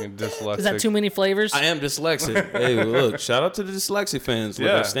 Fucking dyslexic. Is that too many flavors? I am dyslexic. Hey, look, shout out to the dyslexic fans. Look,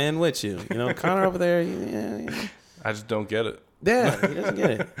 Yeah. I stand with you. You know, Connor over there. Yeah, I just don't get it. yeah, he doesn't get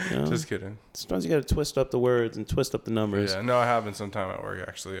it. You know? Just kidding. Sometimes you got to twist up the words and twist up the numbers. Yeah, no, I haven't sometime at work,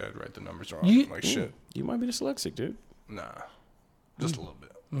 actually. I'd write the numbers wrong. You- like, shit. You might be dyslexic, dude. Nah. Just a little bit.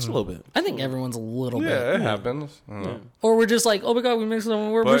 Just a little bit. I think everyone's a little bit. Yeah, it happens. I don't know. Or we're just like, oh my god, we mixed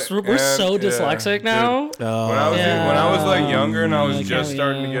them. We're But- so and- dyslexic yeah, now. When I was like younger and I was Okay, just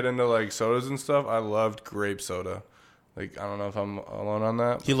starting to yeah. get into like sodas and stuff, I loved grape soda. Like, I don't know if I'm alone on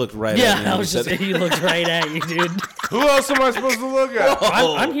that. He looked right at me. Yeah, when I he was said just that. he looked right at you, dude. Who else am I supposed to look at?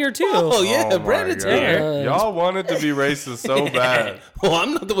 I'm here too. Oh, yeah, Oh my Brandon's God. here. Y'all wanted to be racist so bad. Well,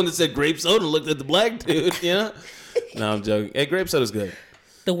 I'm not the one that said grape soda and looked at the black dude, you know? No, I'm joking. Hey, grape soda's good.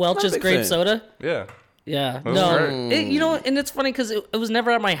 The Welch's big grape fan. soda. Yeah. Yeah, was no, great. you know, and it's funny because it was never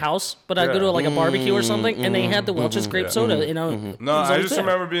at my house, but I go to like a barbecue or something, and they had the Welch's grape soda. You know, it No, was I always just there.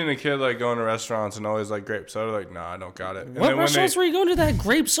 remember being a kid, like going to restaurants and always like grape soda. Like, nah, I don't got it. And What then when restaurants were you going to that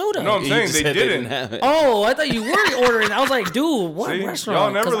grape soda? No, I'm You saying just they said didn't. have it. Oh, I thought you were ordering. I was like, dude, what See? restaurant?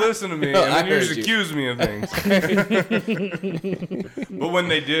 Y'all never 'Cause I- listen to me, No, and I then you heard just you. accuse me of things. But when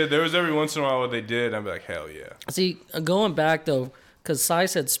they did, there was every once in a while what they did, I'd be like, hell yeah. See, going back though, because Sai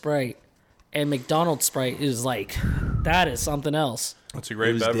said Sprite, and McDonald's Sprite is like, that is something else. That's a It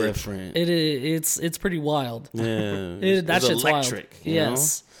great was beverage. different. It's pretty wild. Yeah. That was shit's electric. wild. you know?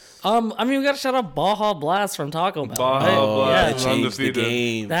 Yes. I mean, we got to shout out Baja Blast from Taco Bell. Baja right? Oh, Blast that is changed the undefeated.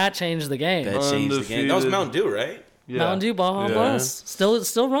 game. That changed the game. That changed the game. That was Undefeated. Mountain Dew, right? Yeah. Mountain Dew Baja Yeah. Blast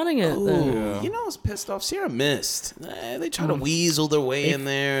still running it. Ooh, you know, I was pissed off. Sierra missed. They try to weasel their way in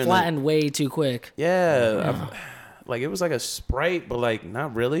there. And Flattened way too quick. yeah. like it was like a Sprite, but like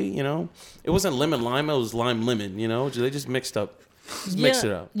not really. You know, it wasn't lemon lime. It was lime lemon. You know, they just mixed it up.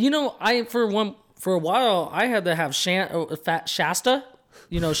 You know, for a while I had to have Shasta.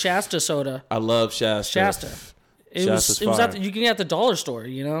 You know, Shasta soda. I love Shasta. Shasta. It was you can get at the dollar store.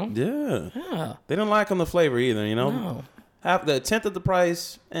 You know. Yeah. They don't lack on the flavor either. You know. No. Half the 1/10 of the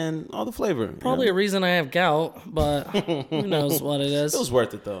price and all the flavor. Probably a reason I have gout, but who knows what it is. It was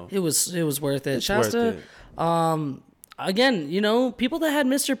worth it though. It was worth it. It's Shasta. worth it. Again, you know, people that had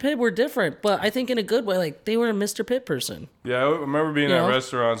Mr. Pibb were different, but I think in a good way. Like they were a Mr. Pibb person. Yeah, I remember being You at know?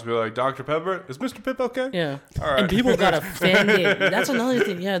 restaurants, be like, Dr. Pepper, is Mr. Pip okay? Yeah. All right. And people got offended. That's another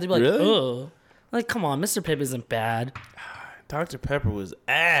thing. Yeah, they'd be like, Really? oh, like come on, Mr. Pibb isn't bad. Dr. Pepper was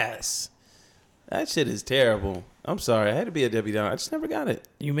ass. That shit is terrible. I'm sorry. I had to be a Debbie Downer. I just never got it.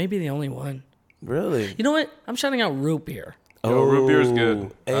 You may be the only one. Really? You know what? I'm shouting out root beer. Yo, root beer is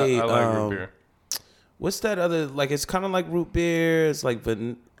good. Hey, I like root beer. What's that other, like, it's kind of like root beer. It's like, I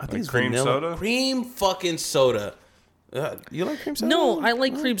think it's cream vanilla. soda? Cream fucking soda. You like cream soda? No, I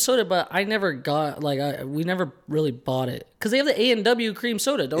like cream soda, but I never got we never really bought it because they have the A&W cream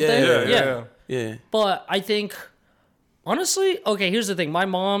soda, don't they? Yeah. But I think, honestly, okay, here's the thing. My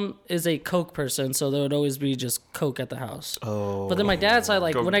mom is a Coke person, so there would always be just Coke at the house. Oh. But then my dad's side,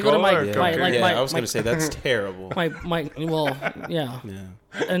 like, when I go to my, Coca-Cola or my Coke? like, Yeah, my, I was my, going to say that's terrible. well, yeah. Yeah.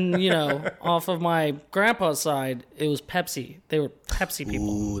 And, you know, off of my grandpa's side, it was Pepsi. They were Pepsi people.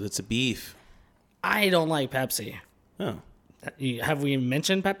 Ooh, that's a beef. I don't like Pepsi. Oh. Have we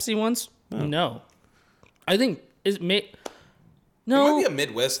mentioned Pepsi once? No. I think, no. It might be a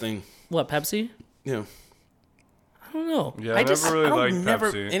Midwest thing. What, Pepsi? Yeah. I don't know. Yeah, I never really liked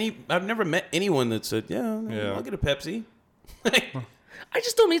Pepsi. I've never met anyone that said, yeah. I'll get a Pepsi. I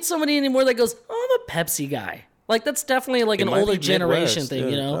just don't meet somebody anymore that goes, oh, I'm a Pepsi guy. Like, that's definitely like It an might older be generation Midwest, thing,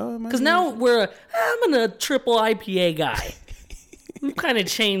 you yeah. Oh, know? it might Because be. now I'm a triple IPA guy. We've kind of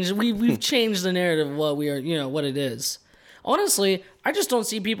changed. We've changed the narrative of what we are, you know, what it is. Honestly, I just don't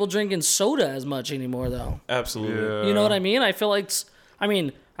see people drinking soda as much anymore, though. Absolutely. Yeah. You know what I mean? I feel like, I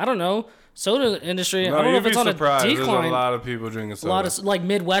don't know. Soda industry, No, I don't know you'd if it's be on a surprised. There's decline. a lot of people drinking A soda. lot of, like,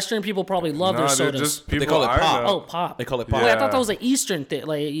 Midwestern people probably love their dude, sodas. just people They call it I pop. know. Oh, pop. They call it Wait, pop. I Yeah. thought that was an Eastern thing.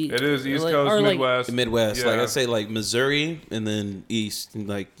 Like, It is East like, Coast, or, like, Midwest. The Midwest. Like, Yeah. I'd say, like, Missouri and then East. And,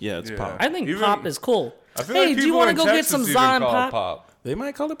 like, yeah, it's Yeah. pop. I think Even- pop is cool. I feel Hey, like do you people want to in go get Texas some even Zion call it pop? They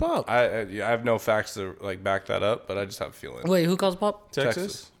might call it pop. I have no facts to like back that up, but I just have a feeling. Wait, who calls pop?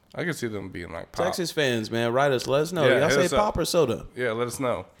 Texas? I can see them being like pop. Texas fans, man, write us. Let us know. Yeah, Y'all hit say us up. pop or soda? Yeah, let us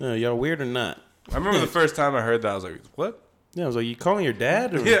know. Yeah, y'all weird or not? I remember the first time I heard that, I was like, "What?" Yeah, I was like, you calling your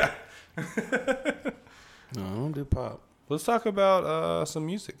dad? Or? Yeah. No, I don't do pop. Let's talk about some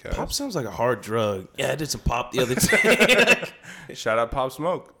music, guys. Pop sounds like a hard drug. Yeah, I did some pop the other day. Shout out Pop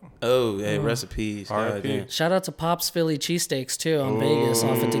Smoke. Oh, hey, recipes. R.I.P. Shout out to Pop's Philly cheesesteaks too on Vegas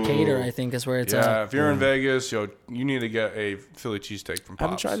off of Decatur. I think is where it's Yeah, at. if you're in Vegas, you need to get a Philly cheesesteak from I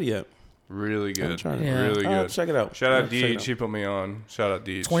haven't Pops. tried it yet. Really good. tried it. Yeah. Really I'll good. check it out. Shout out I'll check it Deej. He put me on. Shout out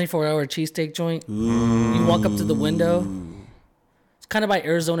Deej. 24-hour cheesesteak joint. You walk up to the window. It's kind of by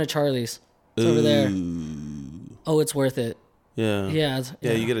Arizona Charlie's. It's over there. Oh, it's worth it. Yeah. Yeah.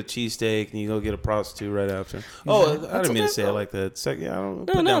 Yeah, you get a cheesesteak and you go get a prostitute right after. Oh, I didn't mean to say it like that. I don't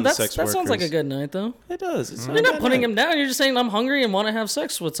put No, down the that sex sounds like a workers. good night though. It does. It's You're not putting him down. You're just saying I'm hungry and want to have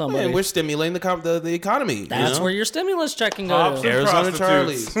sex with somebody. And we're stimulating the economy. That's you know? where your stimulus check can Pops go. and Arizona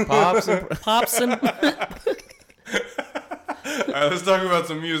prostitutes. Charlie's, pops, and Pops and All right, let's talk about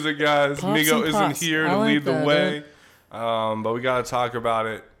some music, guys. Pops Migo and isn't pops. here I to like lead the that, way, but we got to talk about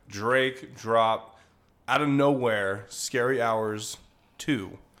it. Drake dropped out of nowhere Scary Hours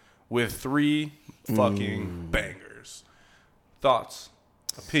 2 with 3 fucking bangers. Thoughts,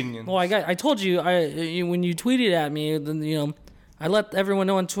 opinions? well, I told you when you tweeted at me, then I let everyone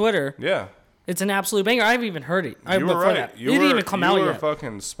know on Twitter. Yeah. It's an absolute banger. I haven't even heard it. You were right. It didn't even come out You were yet.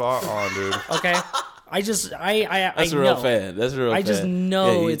 fucking spot on, dude. Okay, I that's I a real know. fan. That's a real fan. I just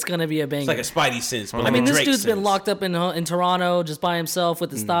know Yeah, it's gonna be a banger. It's like a Spidey sense. But like I mean, a this Drake dude's been sense. locked up in Toronto just by himself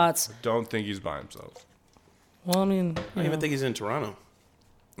with his thoughts. Don't think he's by himself. Well, I mean, I don't even think he's in Toronto.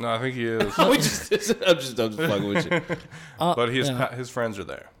 No, I think he is. I'm just fucking with you. But yeah. his friends are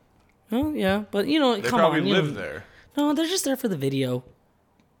there. Well, yeah, but They come probably on, live there. No, they're just there for the video.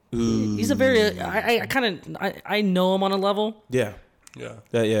 He's a very I know him on a level. Yeah. Yeah.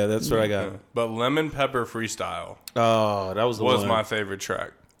 Yeah, that's what I got. But Lemon Pepper Freestyle Oh, that was the was one. my favorite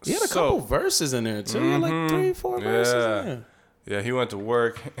track. He had a couple verses in there, too. He had like 3-4 verses in there. Yeah, he went to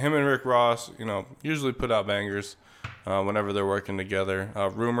work. Him and Rick Ross, usually put out bangers whenever they're working together.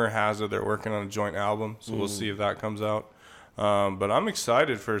 Rumor has it they're working on a joint album, so we'll see if that comes out. But I'm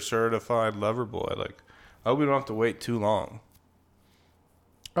excited for Certified Lover Boy. Like, I hope we don't have to wait too long.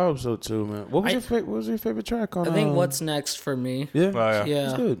 I hope so too, man. What was your favorite track on? I think What's Next for me. Yeah, Oh, yeah. Yeah,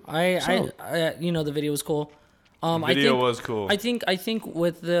 It's good. I the video was cool. Video was cool. I think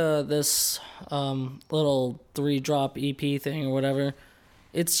with this little 3-drop EP thing or whatever,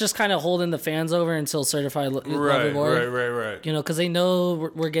 it's just kind of holding the fans over until Certified Lover Boy. Right. You know, because they know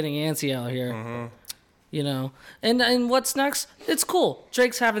we're getting antsy out here. Mm-hmm. You know, and What's Next? It's cool.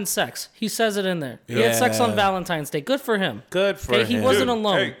 Drake's having sex. He says it in there. He had sex on Yeah. Valentine's Day. Good for him. Good for Okay, him. he wasn't Dude,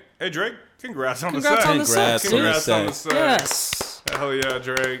 alone. Hey, Drake, congrats on Congrats the on the sex. sex, dude. Congrats on the sex. Yes. Hell yeah,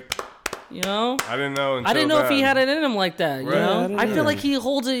 Drake. You know. I didn't know until I didn't know if he then. had it in him like that. You Right. know, I didn't I feel either. like he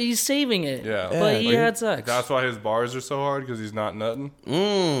holds it. He's saving it. Yeah. But he like, had sex. That's why his bars are so hard, because he's not nutting.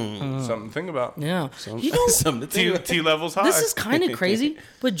 Something to think about. Yeah. You know, Something to think about. T levels high. this is kind of crazy,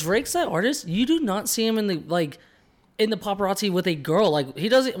 but Drake's that artist. You do not see him in the paparazzi with a girl. Like he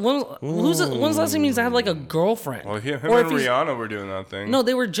doesn't. When's the last time he's had like a girlfriend? Well, him Or and if he's- Rihanna were doing that thing. No,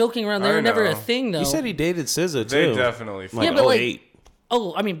 they were joking around. They I were never a know. thing though. He said he dated SZA too. They definitely fucked. Yeah, but like, 08.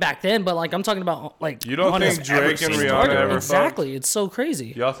 oh, I mean back then, but like I'm talking about like. You don't honest think Drake and ever Rihanna started. ever fucked? Exactly. It's so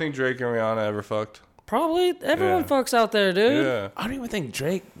crazy. Y'all think Drake and Rihanna ever fucked? Probably everyone Yeah. fucks out there, dude. Yeah. I don't even think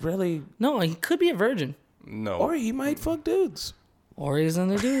Drake really, No, he could be a virgin, No. or he might fuck dudes, or he's in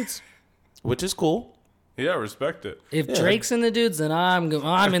the dudes. which is cool. Yeah, respect it. If Drake's in the dudes, then I'm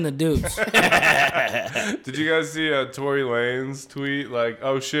in the dudes. Did you guys see Tory Lane's tweet? Like,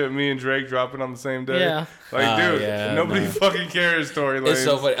 oh shit, me and Drake dropping on the same day? Yeah. Like, dude, yeah, nobody man. fucking cares, Tory Lane. It's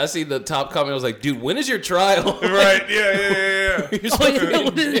so funny. I see the top comment. I was like, dude, when is your trial? Right, yeah. Oh, yeah,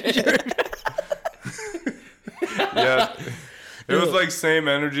 what is it? Yeah. It was like same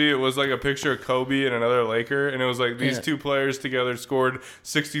energy. It was like a picture of Kobe and another Laker, and it was like these Yeah. two players together scored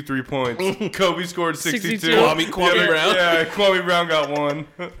 63 points. Kobe scored 62. 62. Kwame Brown. Yeah, Kwame Brown got one.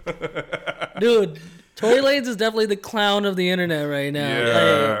 Dude, Tory Lanez is definitely the clown of the internet right now.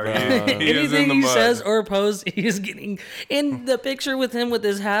 Yeah, he is in Anything the he mud. says or posts, he is getting in the picture with him with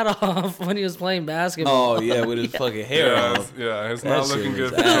his hat off when he was playing basketball. Oh yeah, with his fucking hair Yeah, on. it's That not shit looking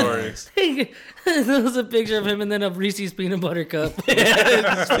was good for Tory. There was a picture of him and then a Reese's peanut butter cup. Yeah,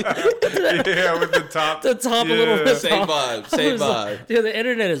 with the top. The top a little bit Same off. vibe. I Same was like, vibe. dude, the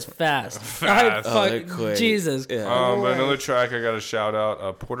internet is fast. Fast. Oh, they're quick. Jesus. Yeah. But another track I got to shout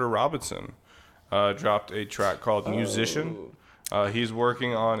out, Porter Robinson dropped a track called Musician. He's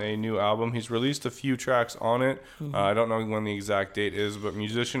working on a new album. He's released a few tracks on it. I don't know when the exact date is, but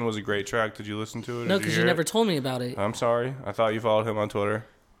Musician was a great track. Did you listen to it? No, Did because hear you it? never told me about it. I'm sorry. I thought you followed him on Twitter.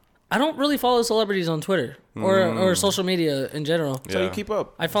 I don't really follow celebrities on Twitter or social media in general. So Yeah. you keep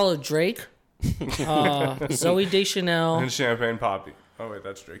up. I follow Drake, Zoe Deschanel. And Champagne Poppy. Oh, wait,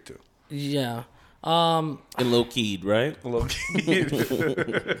 that's Drake too. Yeah. And Lil Keed, right? Low key.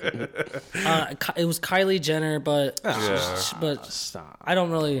 It was Kylie Jenner, but Stop. I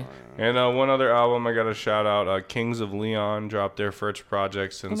don't really. And one other album I got to shout out, Kings of Leon dropped their first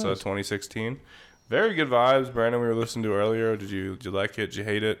project since 2016. Very good vibes. Brandon, we were listening to earlier. Did you like it? Did you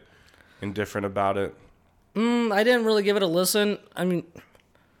hate it? Indifferent about it? I didn't really give it a listen. I mean,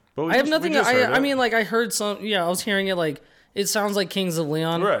 But we I have just- we nothing. just heard I it. mean, like I heard some. Yeah, I was hearing it. Like it sounds like Kings of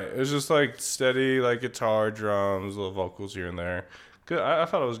Leon. Right. It's just like steady, like guitar, drums, little vocals here and there. Good. I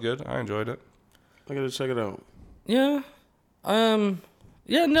thought it was good. I enjoyed it. I gotta check it out. Yeah.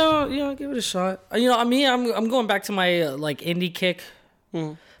 Yeah. No. Yeah. Give it a shot. You know, I mean, I'm going back to my like indie kick.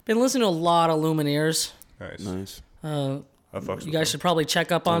 Been listening to a lot of Lumineers. Nice. Nice. I fucks You with guys them. should probably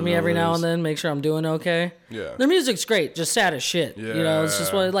check up on me every now and then, make sure I'm doing okay. Yeah. Their music's great, just sad as shit. You know, it's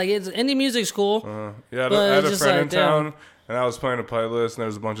just Yeah. what like it's indie music's cool. Yeah, But I had it's a just friend like, in town, and I was playing a playlist, and there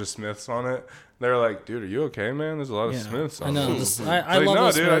was a bunch of Smiths on it. They were like, "Dude, are you okay, man? There's a lot of Yeah. Smiths on I know. it." This, I Like, love no,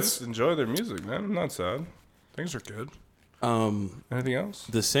 those dude, I Smiths. just enjoy their music, man. I'm not sad. Things are good. Anything else?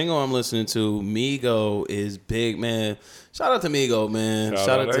 The single I'm listening to, Migo, is big, man. Shout out to Migo, man.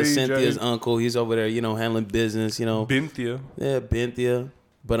 Shout out to AJ. Cynthia's uncle. He's over there, handling business, Binthia. Yeah, Binthia.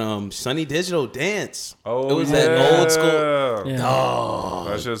 But Sunny Digital Dance. Oh, it was that old school. Yeah. Yeah. Oh,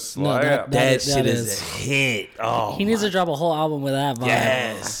 That's just No, slap. that that shit is is- a hit. Oh, He needs to drop a whole album with that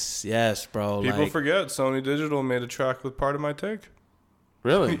vibe. yes, bro. People like, forget Sony Digital made a track with Part of My Take.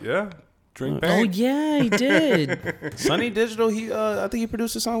 really. Yeah. Drink Oh Paint. yeah, he did. Sunny Digital. I think he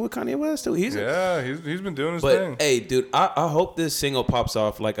produced a song with Kanye West too. He's He's been doing his But thing. hey, dude, I hope this single pops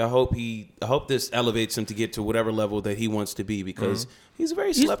off. Like I hope this elevates him to get to whatever level that he wants to be because he's a very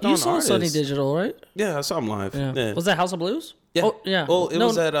You, slept you on saw artist. Sunny Digital, right? Yeah, I saw him live. Yeah. Yeah. Was that House of Blues? Yeah. Oh yeah. Well, it No,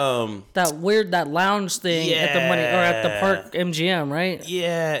 was at that lounge thing at the money or at the Park MGM, right?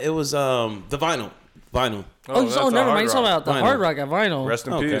 Yeah, it was the vinyl. that's oh a never Hard mind. You're talking Rock. about the Vinyl. Hard Rock at Vinyl. Rest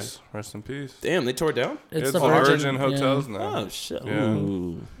in Okay. peace. Rest in peace. Damn, they tore it down? It's the the Virgin yeah. Hotels now. Oh, shit. Yeah.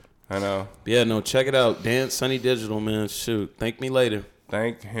 Ooh. I know. Yeah, no, check it out. Dance Sunny Digital, man. Shoot. Thank me later.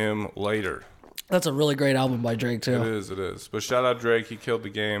 Thank him later. That's a really great album by Drake It too. is. But shout out Drake. He killed the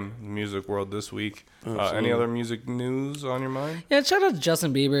game, the music world this week. Any other music news on your mind? Yeah, shout out to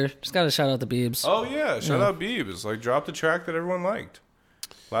Justin Bieber. Just gotta shout out the Biebs. Oh yeah, shout out Biebs. Like dropped the track that everyone liked.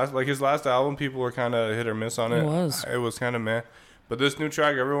 His last album, people were kind of hit or miss on it. It was kind of meh. But this new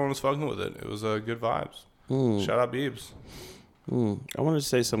track, everyone was fucking with it. It was good vibes. Shout out Biebs. I wanted to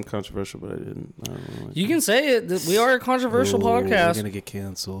say something controversial, but I didn't. I don't know. You can say it. We are a controversial We're podcast. going to get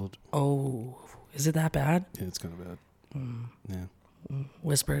canceled. Oh, is it that bad? Yeah, it's kind of bad. Yeah.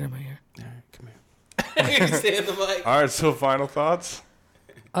 Whisper it in my ear. All right, come here. Stay in the mic. All right, so final thoughts.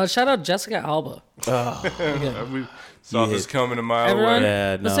 Shout out Jessica Alba. We saw this coming a mile Everyone, away.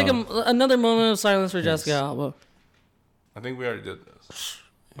 Yeah, let's no. take another moment of silence for Jessica Alba. I think we already did this.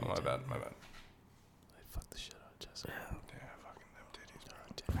 Oh, my bad. Fuck the shit out of Jessica.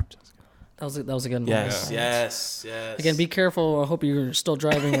 That was a good one. Yes. Again, be careful. I hope you're still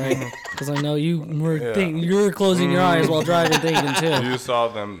driving right, because I know you were you're closing your eyes while driving, thinking too. You saw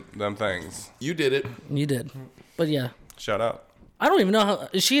them things. You did it. You did, but yeah, Shout out. I don't even know how.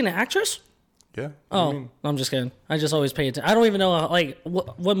 Is she an actress? Yeah. Oh, no, I'm just kidding. I just always pay attention. I don't even know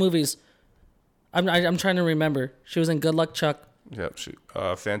what movies. I'm trying to remember. She was in Good Luck Chuck. Yep.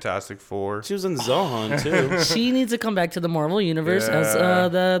 Fantastic Four. She was in Zohan, too. She needs to come back to the Marvel universe Yeah. as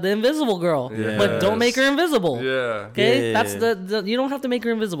the Invisible Girl, but don't make her invisible. Yeah. Okay, Yeah. that's the you don't have to make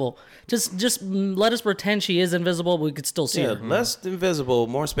her invisible. Just let us pretend she is invisible. But we could still see Yeah, her. less invisible,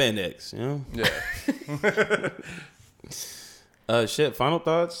 more spandex, you know? Yeah. Shit, final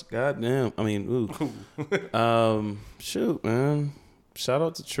thoughts? God damn. I mean, ooh. Shoot, man. Shout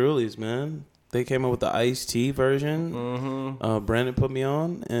out to Truly's, man. They came up with the iced tea version. Brandon put me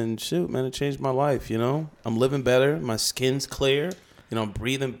on, and shoot, man, it changed my life, you know? I'm living better. My skin's clear. You know, I'm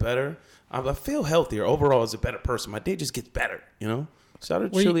breathing better. I feel healthier. Overall, as a better person. My day just gets better, you know? Shout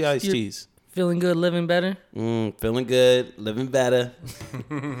out to Truly iced you're teas. Feeling good, living better. Feeling good, living better.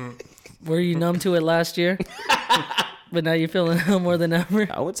 Were you numb to it last year? But now you're feeling more than ever.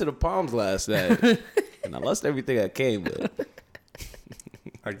 I went to the Palms last night, and I lost everything I came with.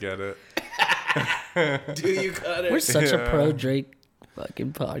 I get it. Do you got it? We're such a pro Drake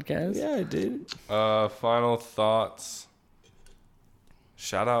fucking podcast. Yeah, dude. Final thoughts.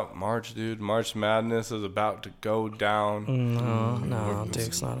 Shout out March, dude. March Madness is about to go down. No,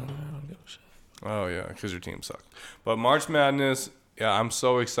 Duke's not. I don't give a shit. Oh yeah, because your team sucks. But March Madness, yeah, I'm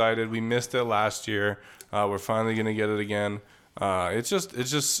so excited. We missed it last year. We're finally gonna get it again. It's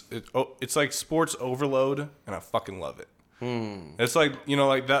like sports overload, and I fucking love it. It's like, you know,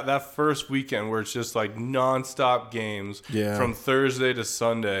 like that first weekend where it's just like nonstop games from Thursday to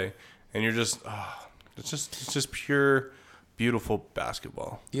Sunday, and you're just, it's just pure, beautiful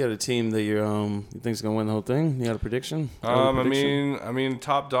basketball. You got a team that you think's gonna win the whole thing? You got a prediction? I mean,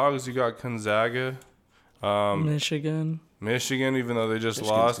 top dogs. You got Gonzaga, Michigan. Even though they just Michigan's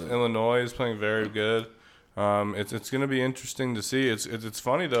lost. good. Illinois is playing very good. It's gonna be interesting to see. It's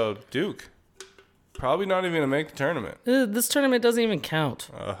funny though. Duke probably not even gonna make the tournament. This tournament doesn't even count.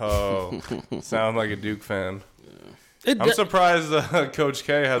 Oh, sound like a Duke fan. It I'm surprised Coach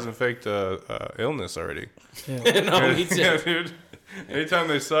K hasn't faked illness already. No, me too. Yeah, dude. Anytime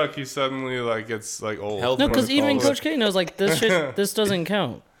they suck, he suddenly like gets like old. Health No, because even protocol. Coach K knows like this shit. This doesn't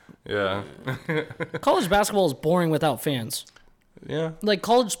count. Yeah, College basketball is boring without fans. yeah. Like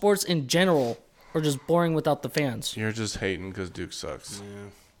college sports in general are just boring without the fans. You're just hating because Duke sucks.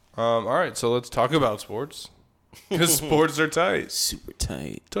 All right, so let's talk about sports. Because sports are tight. Super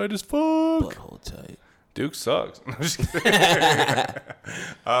tight. Tight as fuck. Butthole tight. Duke sucks. I'm just kidding.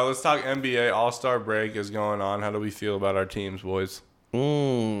 Let's talk NBA. All-Star break is going on. How do we feel about our teams, boys? I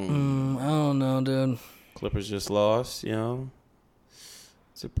don't know, dude. Clippers just lost, you know.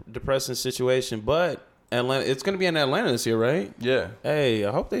 It's a depressing situation, but Atlanta. It's gonna be in Atlanta this year, right? Yeah. Hey, I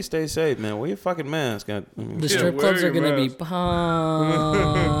hope they stay safe, man. Wear your fucking mask. The strip wear clubs are your gonna be mask.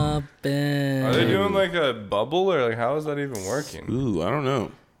 popping. Are they doing like a bubble or like how is that even working? Ooh, I don't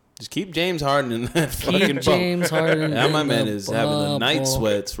know. Just keep James Harden in that fucking Keep James Harden. That my in man the is having the night bubble.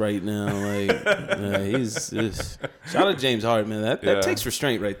 sweats right now. Like, he's shout out James Harden, man. That Yeah. takes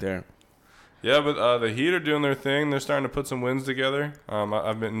restraint right there. Yeah, but the Heat are doing their thing. They're starting to put some wins together.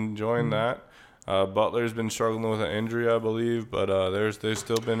 I've been enjoying that. Butler's been struggling with an injury, I believe, but they've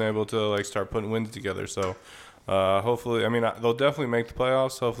still been able to like start putting wins together. So hopefully, I mean, they'll definitely make the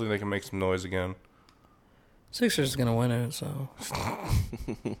playoffs. Hopefully, they can make some noise again. Sixers is gonna win it. So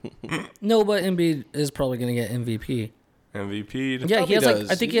no, but Embiid is probably gonna get MVP. MVP. Yeah, he has does.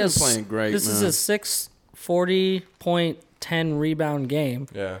 like I think He's he has. been playing great, This is man. his 640.10 rebound game,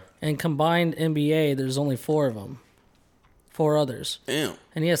 Yeah. and combined NBA, there's only 4 of them, 4 others, Damn.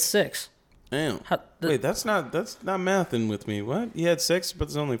 and he has 6. Damn. Wait, that's not mathing with me. What? He had 6, but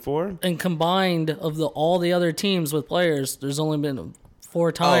there's only 4? And combined of all the other teams with players, there's only been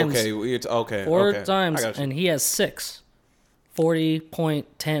 4 times. Oh, okay. Okay. 4 okay. times, I got you. and he has 6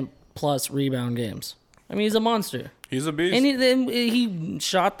 40.10 plus rebound games. I mean, he's a monster. He's a beast. And he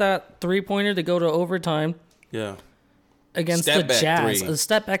shot that 3-pointer to go to overtime Yeah. against Step the back Jazz. three. A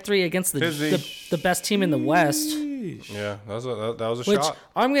step back 3 against the best team in the West. Yeah, that was a Which shot.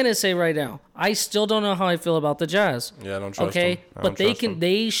 I'm gonna say right now, I still don't know how I feel about the Jazz. Yeah, I don't trust Okay, them. I but don't they trust can them.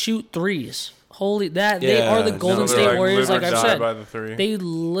 they shoot threes. Holy that they Yeah, are the no, Golden they're State like Warriors, live like or I've die said. by the 3. They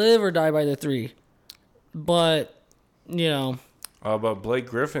live or die by the 3. But you know, But Blake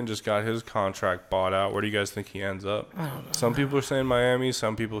Griffin just got his contract bought out. Where do you guys think he ends up? I don't know. Some people are saying Miami.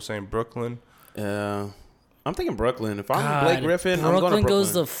 Some people are saying Brooklyn. Yeah. I'm thinking Brooklyn. If I'm God, Blake Griffin, I'm going to Brooklyn Brooklyn.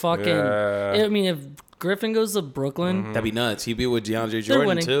 goes to fucking. Yeah. I mean, if Griffin goes to Brooklyn, That'd be nuts. He'd be with DeAndre they're Jordan,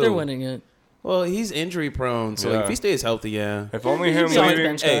 winning. too. They're winning it. Well, he's injury prone, so like, Yeah. if he stays healthy, yeah. If only him He's on the leaving.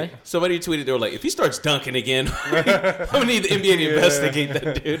 bench. Hey, guy. somebody tweeted, they were like, if he starts dunking again, I'm going to need the NBA to investigate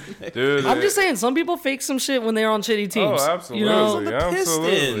that dude. Dude, I'm just saying, some people fake some shit when they're on shitty teams. Oh, absolutely. You know, The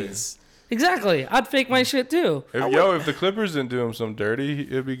Absolutely. Pistons. exactly. I'd fake my shit too. If the Clippers didn't do him some dirty,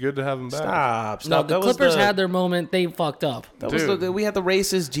 it'd be good to have him back. Stop. No, the That was Clippers had their moment. They fucked up. That was Dude. we had the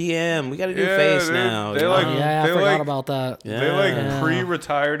racist GM. We got to do Yeah, face dude. now. They you like- know? Yeah, I They forgot like- about that. Yeah. They like Yeah.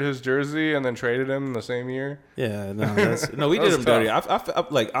 pre-retired his jersey and then traded him in the same year. Yeah, no, no, we That did was him dirty. tough. I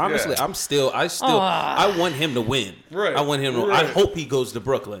like honestly, Yeah. I want him to win. Right, I want him to. right. I hope he goes to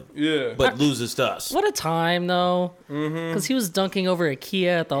Brooklyn, Yeah. but loses to us. What a time, though. Because he was dunking over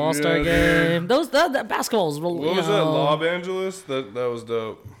IKEA at the All Star Yeah, game. That basketball was. What was that? Los Angeles? That was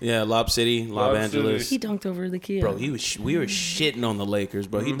dope. Yeah, Lob City, Los Lob Angeles. He dunked over the Kia. Bro, we were shitting on the Lakers,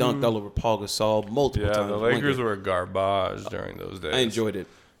 bro. He dunked all over Paul Gasol multiple Yeah, times. the Lakers were garbage during those days. I enjoyed it.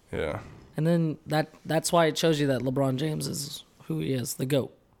 Yeah. And then that's why it shows you that LeBron James is who he is, the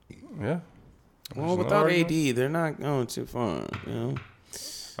GOAT. Yeah. Well, no without argument. AD, they're not going too far. You know,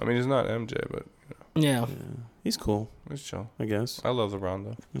 I mean, he's not MJ, but Yeah. he's cool, he's chill. I guess. I love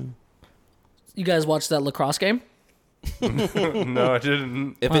LeBron, though. You guys watched that lacrosse game? No, I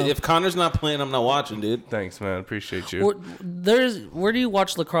didn't. If Connor's not playing, I'm not watching, dude. Thanks, man. Appreciate you. Where do you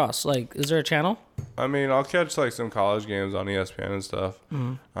watch lacrosse? Like, is there a channel? I mean, I'll catch like some college games on ESPN and stuff.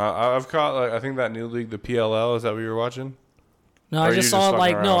 I've caught like I think that new league, the PLL. Is that what you were watching? No, Or I you just just saw fucking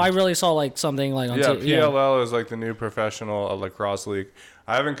like no, around? I really saw like something like on Yeah, TV. PLL is like the new professional lacrosse league.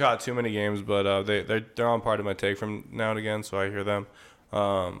 I haven't caught too many games, but they're on part of my take from now and again, so I hear them.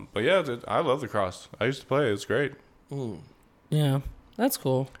 But yeah, I love lacrosse. I used to play. It's great. Yeah, that's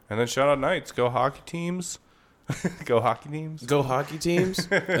cool. And then shout out Knights. Go hockey teams. Go hockey teams. Go hockey teams.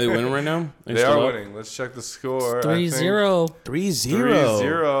 Are they winning right now? They are winning. Let's check the score. 3-0. 3-0.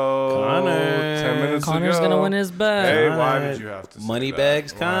 3-0. Connor. 10 minutes Connor's ago. gonna win his bet. Hey, Connor. why did you have to say Money that?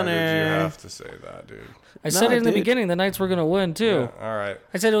 bags, Why Connor. did you have to say that, dude? I said it in the dude. beginning. The Knights were gonna win too. Yeah, all right.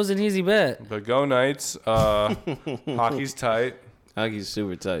 I said it was an easy bet. But go Knights. Hockey's tight. Hockey's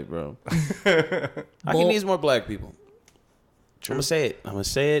super tight, bro. Bull- Hockey needs more black people. I'm gonna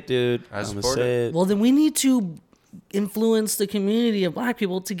say it, dude. I I'm gonna support say it. Well, then we need to influence the community of black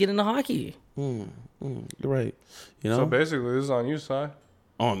people to get into hockey. You're right. You know, So basically, this is on you, Si.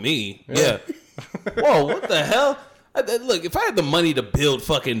 on me. Yeah. Whoa, what the hell? Look, if I had the money to build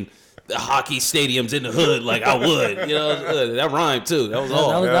fucking hockey stadiums in the hood, like I would, you know, that rhymed too. That was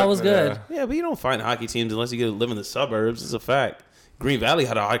all. That was good. Yeah, but you don't find hockey teams unless you get to live in the suburbs. It's a fact. Green Valley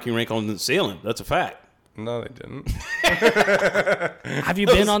had a hockey rink on the ceiling. That's a fact. No, they didn't. Have you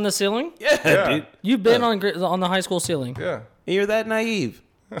been on the ceiling? Yeah, dude. You've been on the high school ceiling, Yeah. And you're that naive.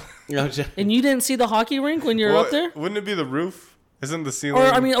 You know, and you didn't see the hockey rink when you were Well, up there. Wouldn't it be the roof? Isn't the ceiling? Or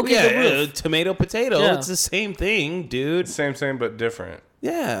I mean, okay, the yeah, roof. tomato, potato. Yeah. It's the same thing, dude. same, but different.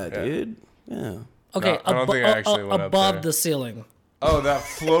 Yeah, dude. Yeah. Okay, No, I don't think I actually went up above there. the ceiling. Oh, that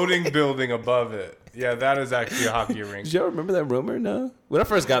floating building above it. Yeah, that is actually a hockey rink. Did y'all remember that rumor? No. When I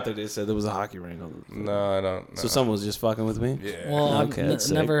first got there, they said there was a hockey rink. On the No, I don't. So someone was just fucking with me. Yeah. Well, Okay, I've that's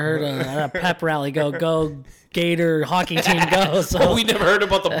sick. never heard a pep rally go Gator hockey team go. So Oh, we never heard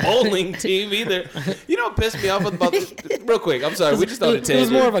about the bowling team either. You know what pissed me off about this? Real quick, I'm sorry. We just on a it was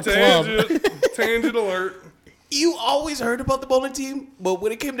more tangent. of a club. Tangent alert. you always heard about the bowling team, but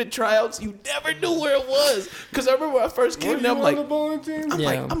when it came to tryouts, you never knew where it was. Because I remember when I first came there, I'm like, the bowling team?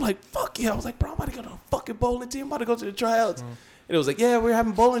 I'm like, fuck yeah. I was like, bro, I'm about to go to a fucking bowling team. I'm about to go to the tryouts. And it was like, yeah, we're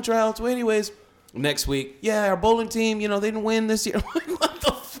having bowling tryouts. Well, anyways, next week, yeah, our bowling team, they didn't win this year. I'm like, what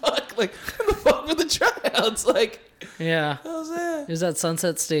the fuck? Like, what the fuck were the tryouts? Like, Yeah. what was that? It was at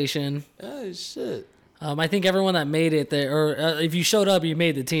Sunset Station. Oh, shit. I think everyone that made it there, or if you showed up, you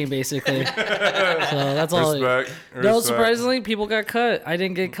made the team, basically. So that's all. Respect. No, surprisingly, people got cut. I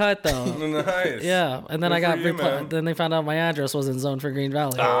didn't get cut though. Nice. Yeah, and then Good I got for you, man. then they found out my address wasn't zoned for Green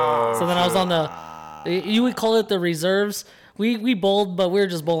Valley. So then I was on you would call it the reserves. We bowled, but we were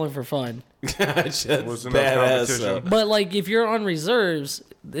just bowling for fun. That's Wasn't no badass. competition. though. But like, if you're on reserves,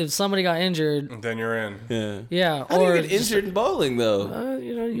 if somebody got injured, Then you're in. Yeah. yeah, How do or you get injured in bowling, though?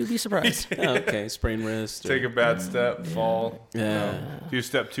 you'd be surprised. Oh, okay, sprained wrist. Take a bad step, fall. Yeah. If you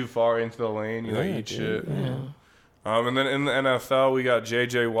step too far into the lane, you Yeah, eat dude. shit. And then in the NFL, we got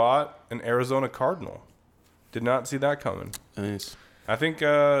J.J. Watt, an Arizona Cardinal. Did not see that coming. Nice. I think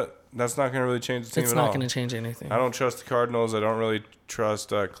that's not going to really change the team It's at not all. going to change anything. I don't trust the Cardinals. I don't really trust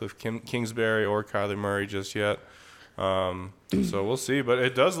Cliff Kingsbury or Kyler Murray just yet. So we'll see. But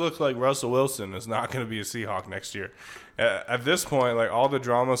it does look like Russell Wilson is not going to be a Seahawk next year. At this point, like all the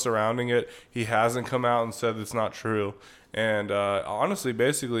drama surrounding it, he hasn't come out and said it's not true. And honestly,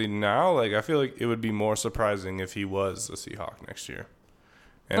 basically now, like I feel like it would be more surprising if he was a Seahawk next year.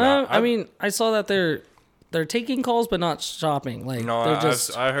 And I mean, I saw that they're taking calls but not shopping. Like no, they're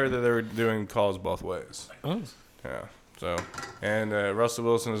just. I heard that they were doing calls both ways. Oh. Yeah. So, and Russell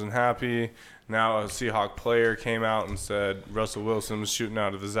Wilson isn't happy. Now a Seahawk player came out and said Russell Wilson was shooting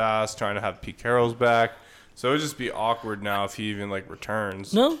out of his ass, trying to have Pete Carroll's back. So it would just be awkward now if he even like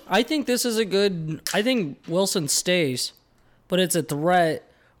returns. No, I think this is a good. I think Wilson stays, but it's a threat.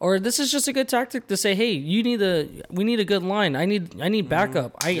 Or this is just a good tactic to say, hey, we need a good line. I need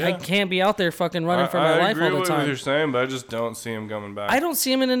backup. I can't be out there fucking running for my life all the I agree with what time. you're saying, but I just don't see him coming back. I don't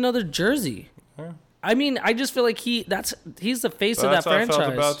see him in another jersey. Yeah. I mean, I just feel like he's the face But of that that's how I franchise.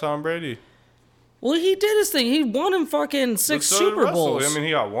 felt about Tom Brady. Well, he did his thing. He won him fucking 6 But so did Super Russell. Bowls. I mean, he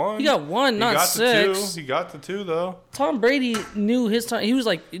got one. He got one, not got the 6. two. He got the 2 though. Tom Brady knew his time. He was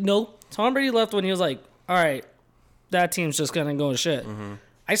like, nope. Tom Brady left when he was like, all right, that team's just gonna go to shit. Mm-hmm.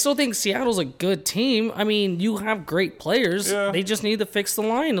 I still think Seattle's a good team. I mean, you have great players. Yeah. They just need to fix the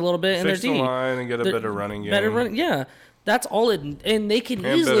line a little bit in their Fix the D. line and get a They're- better running game. Better running, yeah. That's all it, and they can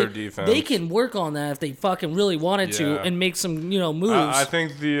And easily better defense. they can work on that if they fucking really wanted to Yeah. and make some moves. I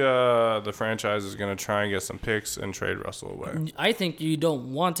think the franchise is going to try and get some picks and trade Russell away. I think you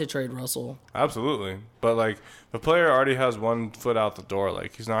don't want to trade Russell. Absolutely, but like the player already has one foot out the door.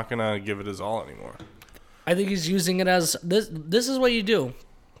 Like he's not going to give it his all anymore. I think he's using it as this. This is what you do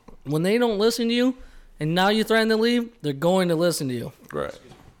when they don't listen to you, and now you threaten to leave. They're going to listen to you, Right.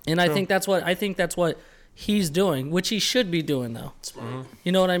 and I think that's what he's doing, which he should be doing though.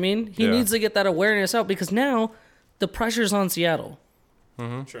 You know what I mean? He Yeah. needs to get that awareness out because now the pressure's on Seattle.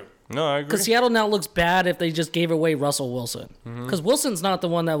 True. No, I agree. Because Seattle now looks bad if they just gave away Russell Wilson. Because Wilson's not the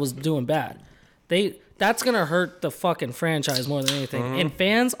one that was doing bad. That's gonna hurt the fucking franchise more than anything, and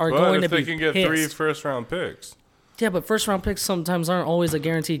fans are But going if to they be can get pissed. 3 first-round picks, Yeah, but first round picks sometimes aren't always a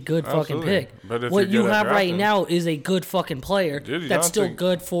guaranteed good fucking Absolutely. pick. But if what you're you good at have right drafting- now is a good fucking player Dude, that's still Deontay-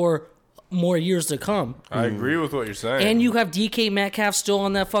 good for more years to come. I agree with what you're saying. And you have DK Metcalf still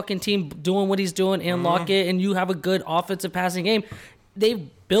on that fucking team doing what he's doing and Lockett, and you have a good offensive passing game. They've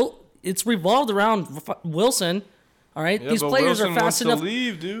built, it's revolved around Wilson. All right, Yeah, these but players Wilson are fast wants enough. to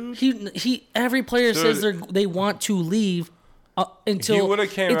leave, dude. He every player says they want to leave until He would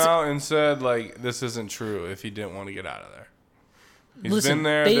have came it's- out and said like this isn't true if he didn't want to get out of there. He's Listen, been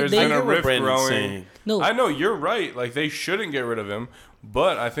there. they- There's they- been I a get what rift Brandon's growing. saying. No. I know you're right. Like they shouldn't get rid of him,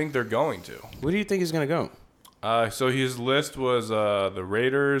 but I think they're going to. Where do you think he's gonna go? So his list was the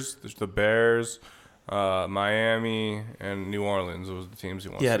Raiders, the Bears, Miami, and New Orleans. Those were the teams he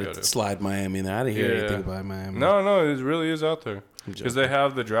wants He had to go to to. slide Miami in there. I didn't hear Yeah. anything about Miami. No, it really is out there I'm because they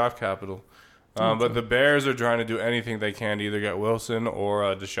have the draft capital. But the Bears are trying to do anything they can to either get Wilson or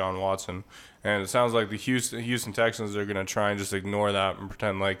Deshaun Watson, and it sounds like the Houston Texans are going to try and just ignore that and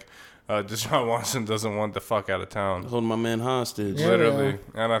pretend like Deshaun Watson doesn't want the fuck out of town. Holding my man hostage. Yeah. Literally,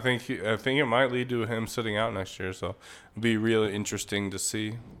 and I think it might lead to him sitting out next year. So it'll be really interesting to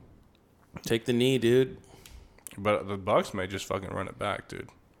see. Take the knee, dude. But the Bucks may just fucking run it back, dude.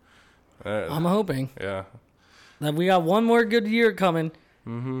 I'm hoping Yeah. that we got one more good year coming.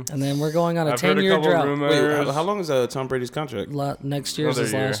 And then we're going on a I've heard a 10-year couple drought. rumors. Wait, how long is Tom Brady's contract? Next year's Another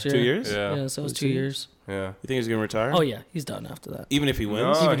is year. last year. 2 years? Yeah. So it's 2 years. Yeah. You think he's gonna retire? Oh yeah, he's done after that. Even if he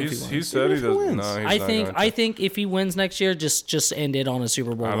wins? No, Even if he he wins. said Even he if he doesn't. wins. No, he's I not think going to. I think if he wins next year, just end it on a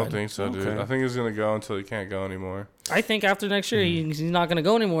Super Bowl I win. don't think so, dude. Okay. I think he's going to go until he can't go anymore. I think after next year he's not going to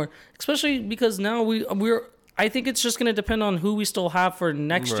go anymore. Especially because now we're. I think it's just going to depend on who we still have for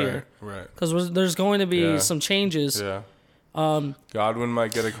next year. Right. Because there's going to be Yeah. some changes. Yeah. Godwin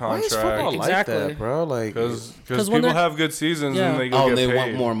might get a Why is football contract. like Exactly. that, bro? Like, Because 'Cause when people they're- have good seasons Yeah. and they go get they paid.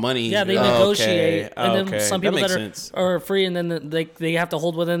 want more money. Yeah, they Oh, negotiate, okay. and then Okay. some That people makes that sense. are free, and then they have to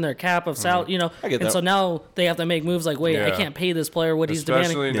hold within their cap of salary, I get And that. so now they have to make moves like, wait, I Yeah. can't pay this player what he's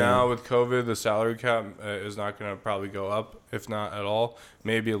demanding. Especially now with COVID, the salary cap is not going to probably go up, if not at all,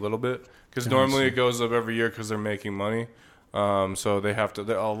 maybe a little bit. Because normally it goes up every year because they're making money. So they have to,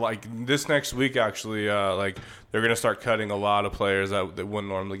 like this next week actually, like they're going to start cutting a lot of players that wouldn't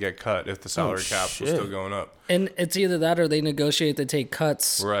normally get cut if the salary cap was shit. still going up. And it's either that or they negotiate to take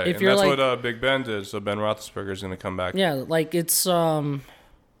cuts. Right. If And you're that's like, what Big Ben did. So Ben Roethlisberger is going to come back. yeah, like it's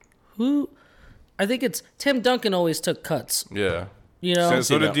who, I think it's Tim Duncan always took cuts. Yeah. You know,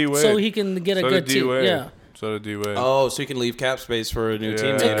 So did D Wade. so he can get a So good did team. D-Wade. Yeah. So did D Wade. Oh, so you can leave cap space for a new Yeah.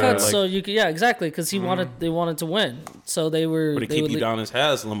 teammate. Take Yeah. cuts like, so you could, yeah, exactly, because they wanted to win, so they were. would it they keep would Udonis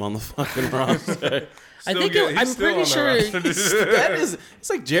Haslam on the fucking roster? I think He's I'm still pretty on the sure roster, dude. That is, it's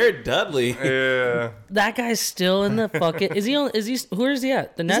like Jared Dudley. Yeah. that guy's still in the fucking. Is he on? Is he? Where is he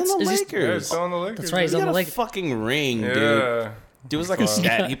at? The He's Nets? on the Is he? Yeah, Lakers. it's on the Lakers. That's right, he's He on got the a Lakers. fucking ring, dude. Yeah. Dude was like a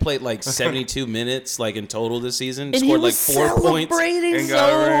stat. He played like 72 minutes, like in total this season. And he Scored like was 4 points. celebrating And so got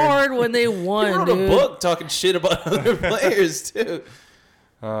a ring. hard when they He won, wrote dude. a book talking shit about other players too. He's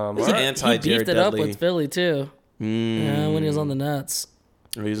an Alright. anti He Jared beefed it up Dudley. with Philly too. Yeah, when he was on the Nets.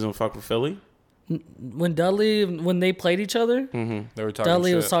 Are you gonna fuck with Philly? When they played each other, They were talking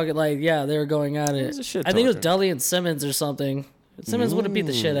Dudley shit. was talking like, yeah, they were going at it. was a shit I think it was talker. Dudley and Simmons or something. Simmons would have beat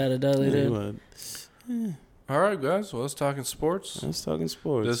the shit out of Dudley, Yeah, he dude. would. All right, guys. Well, let's talking sports. Let's talking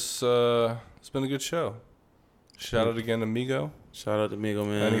sports. This it's been a good show. Shout out again to Migo. Shout out to Migo,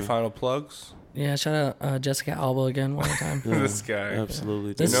 man. Any final plugs? Yeah, shout out Jessica Alba again one more time. This guy.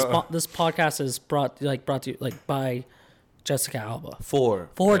 Absolutely. This You know- this podcast is brought to you by Jessica Alba. For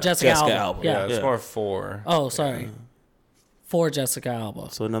Jessica Alba. Alba. Yeah. Yeah, it's Yeah. more 4. Oh, sorry. For Jessica Alba.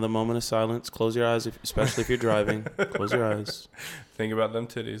 So another moment of silence. Close your eyes, especially if you're driving. Close your eyes. Think about them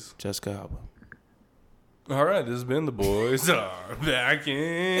titties. Jessica Alba. All right, this has been the boys are back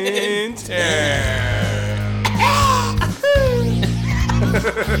in town.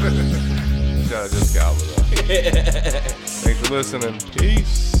 Shout out Jessica Alba, though. Thanks for listening.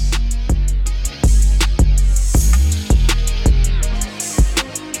 Peace.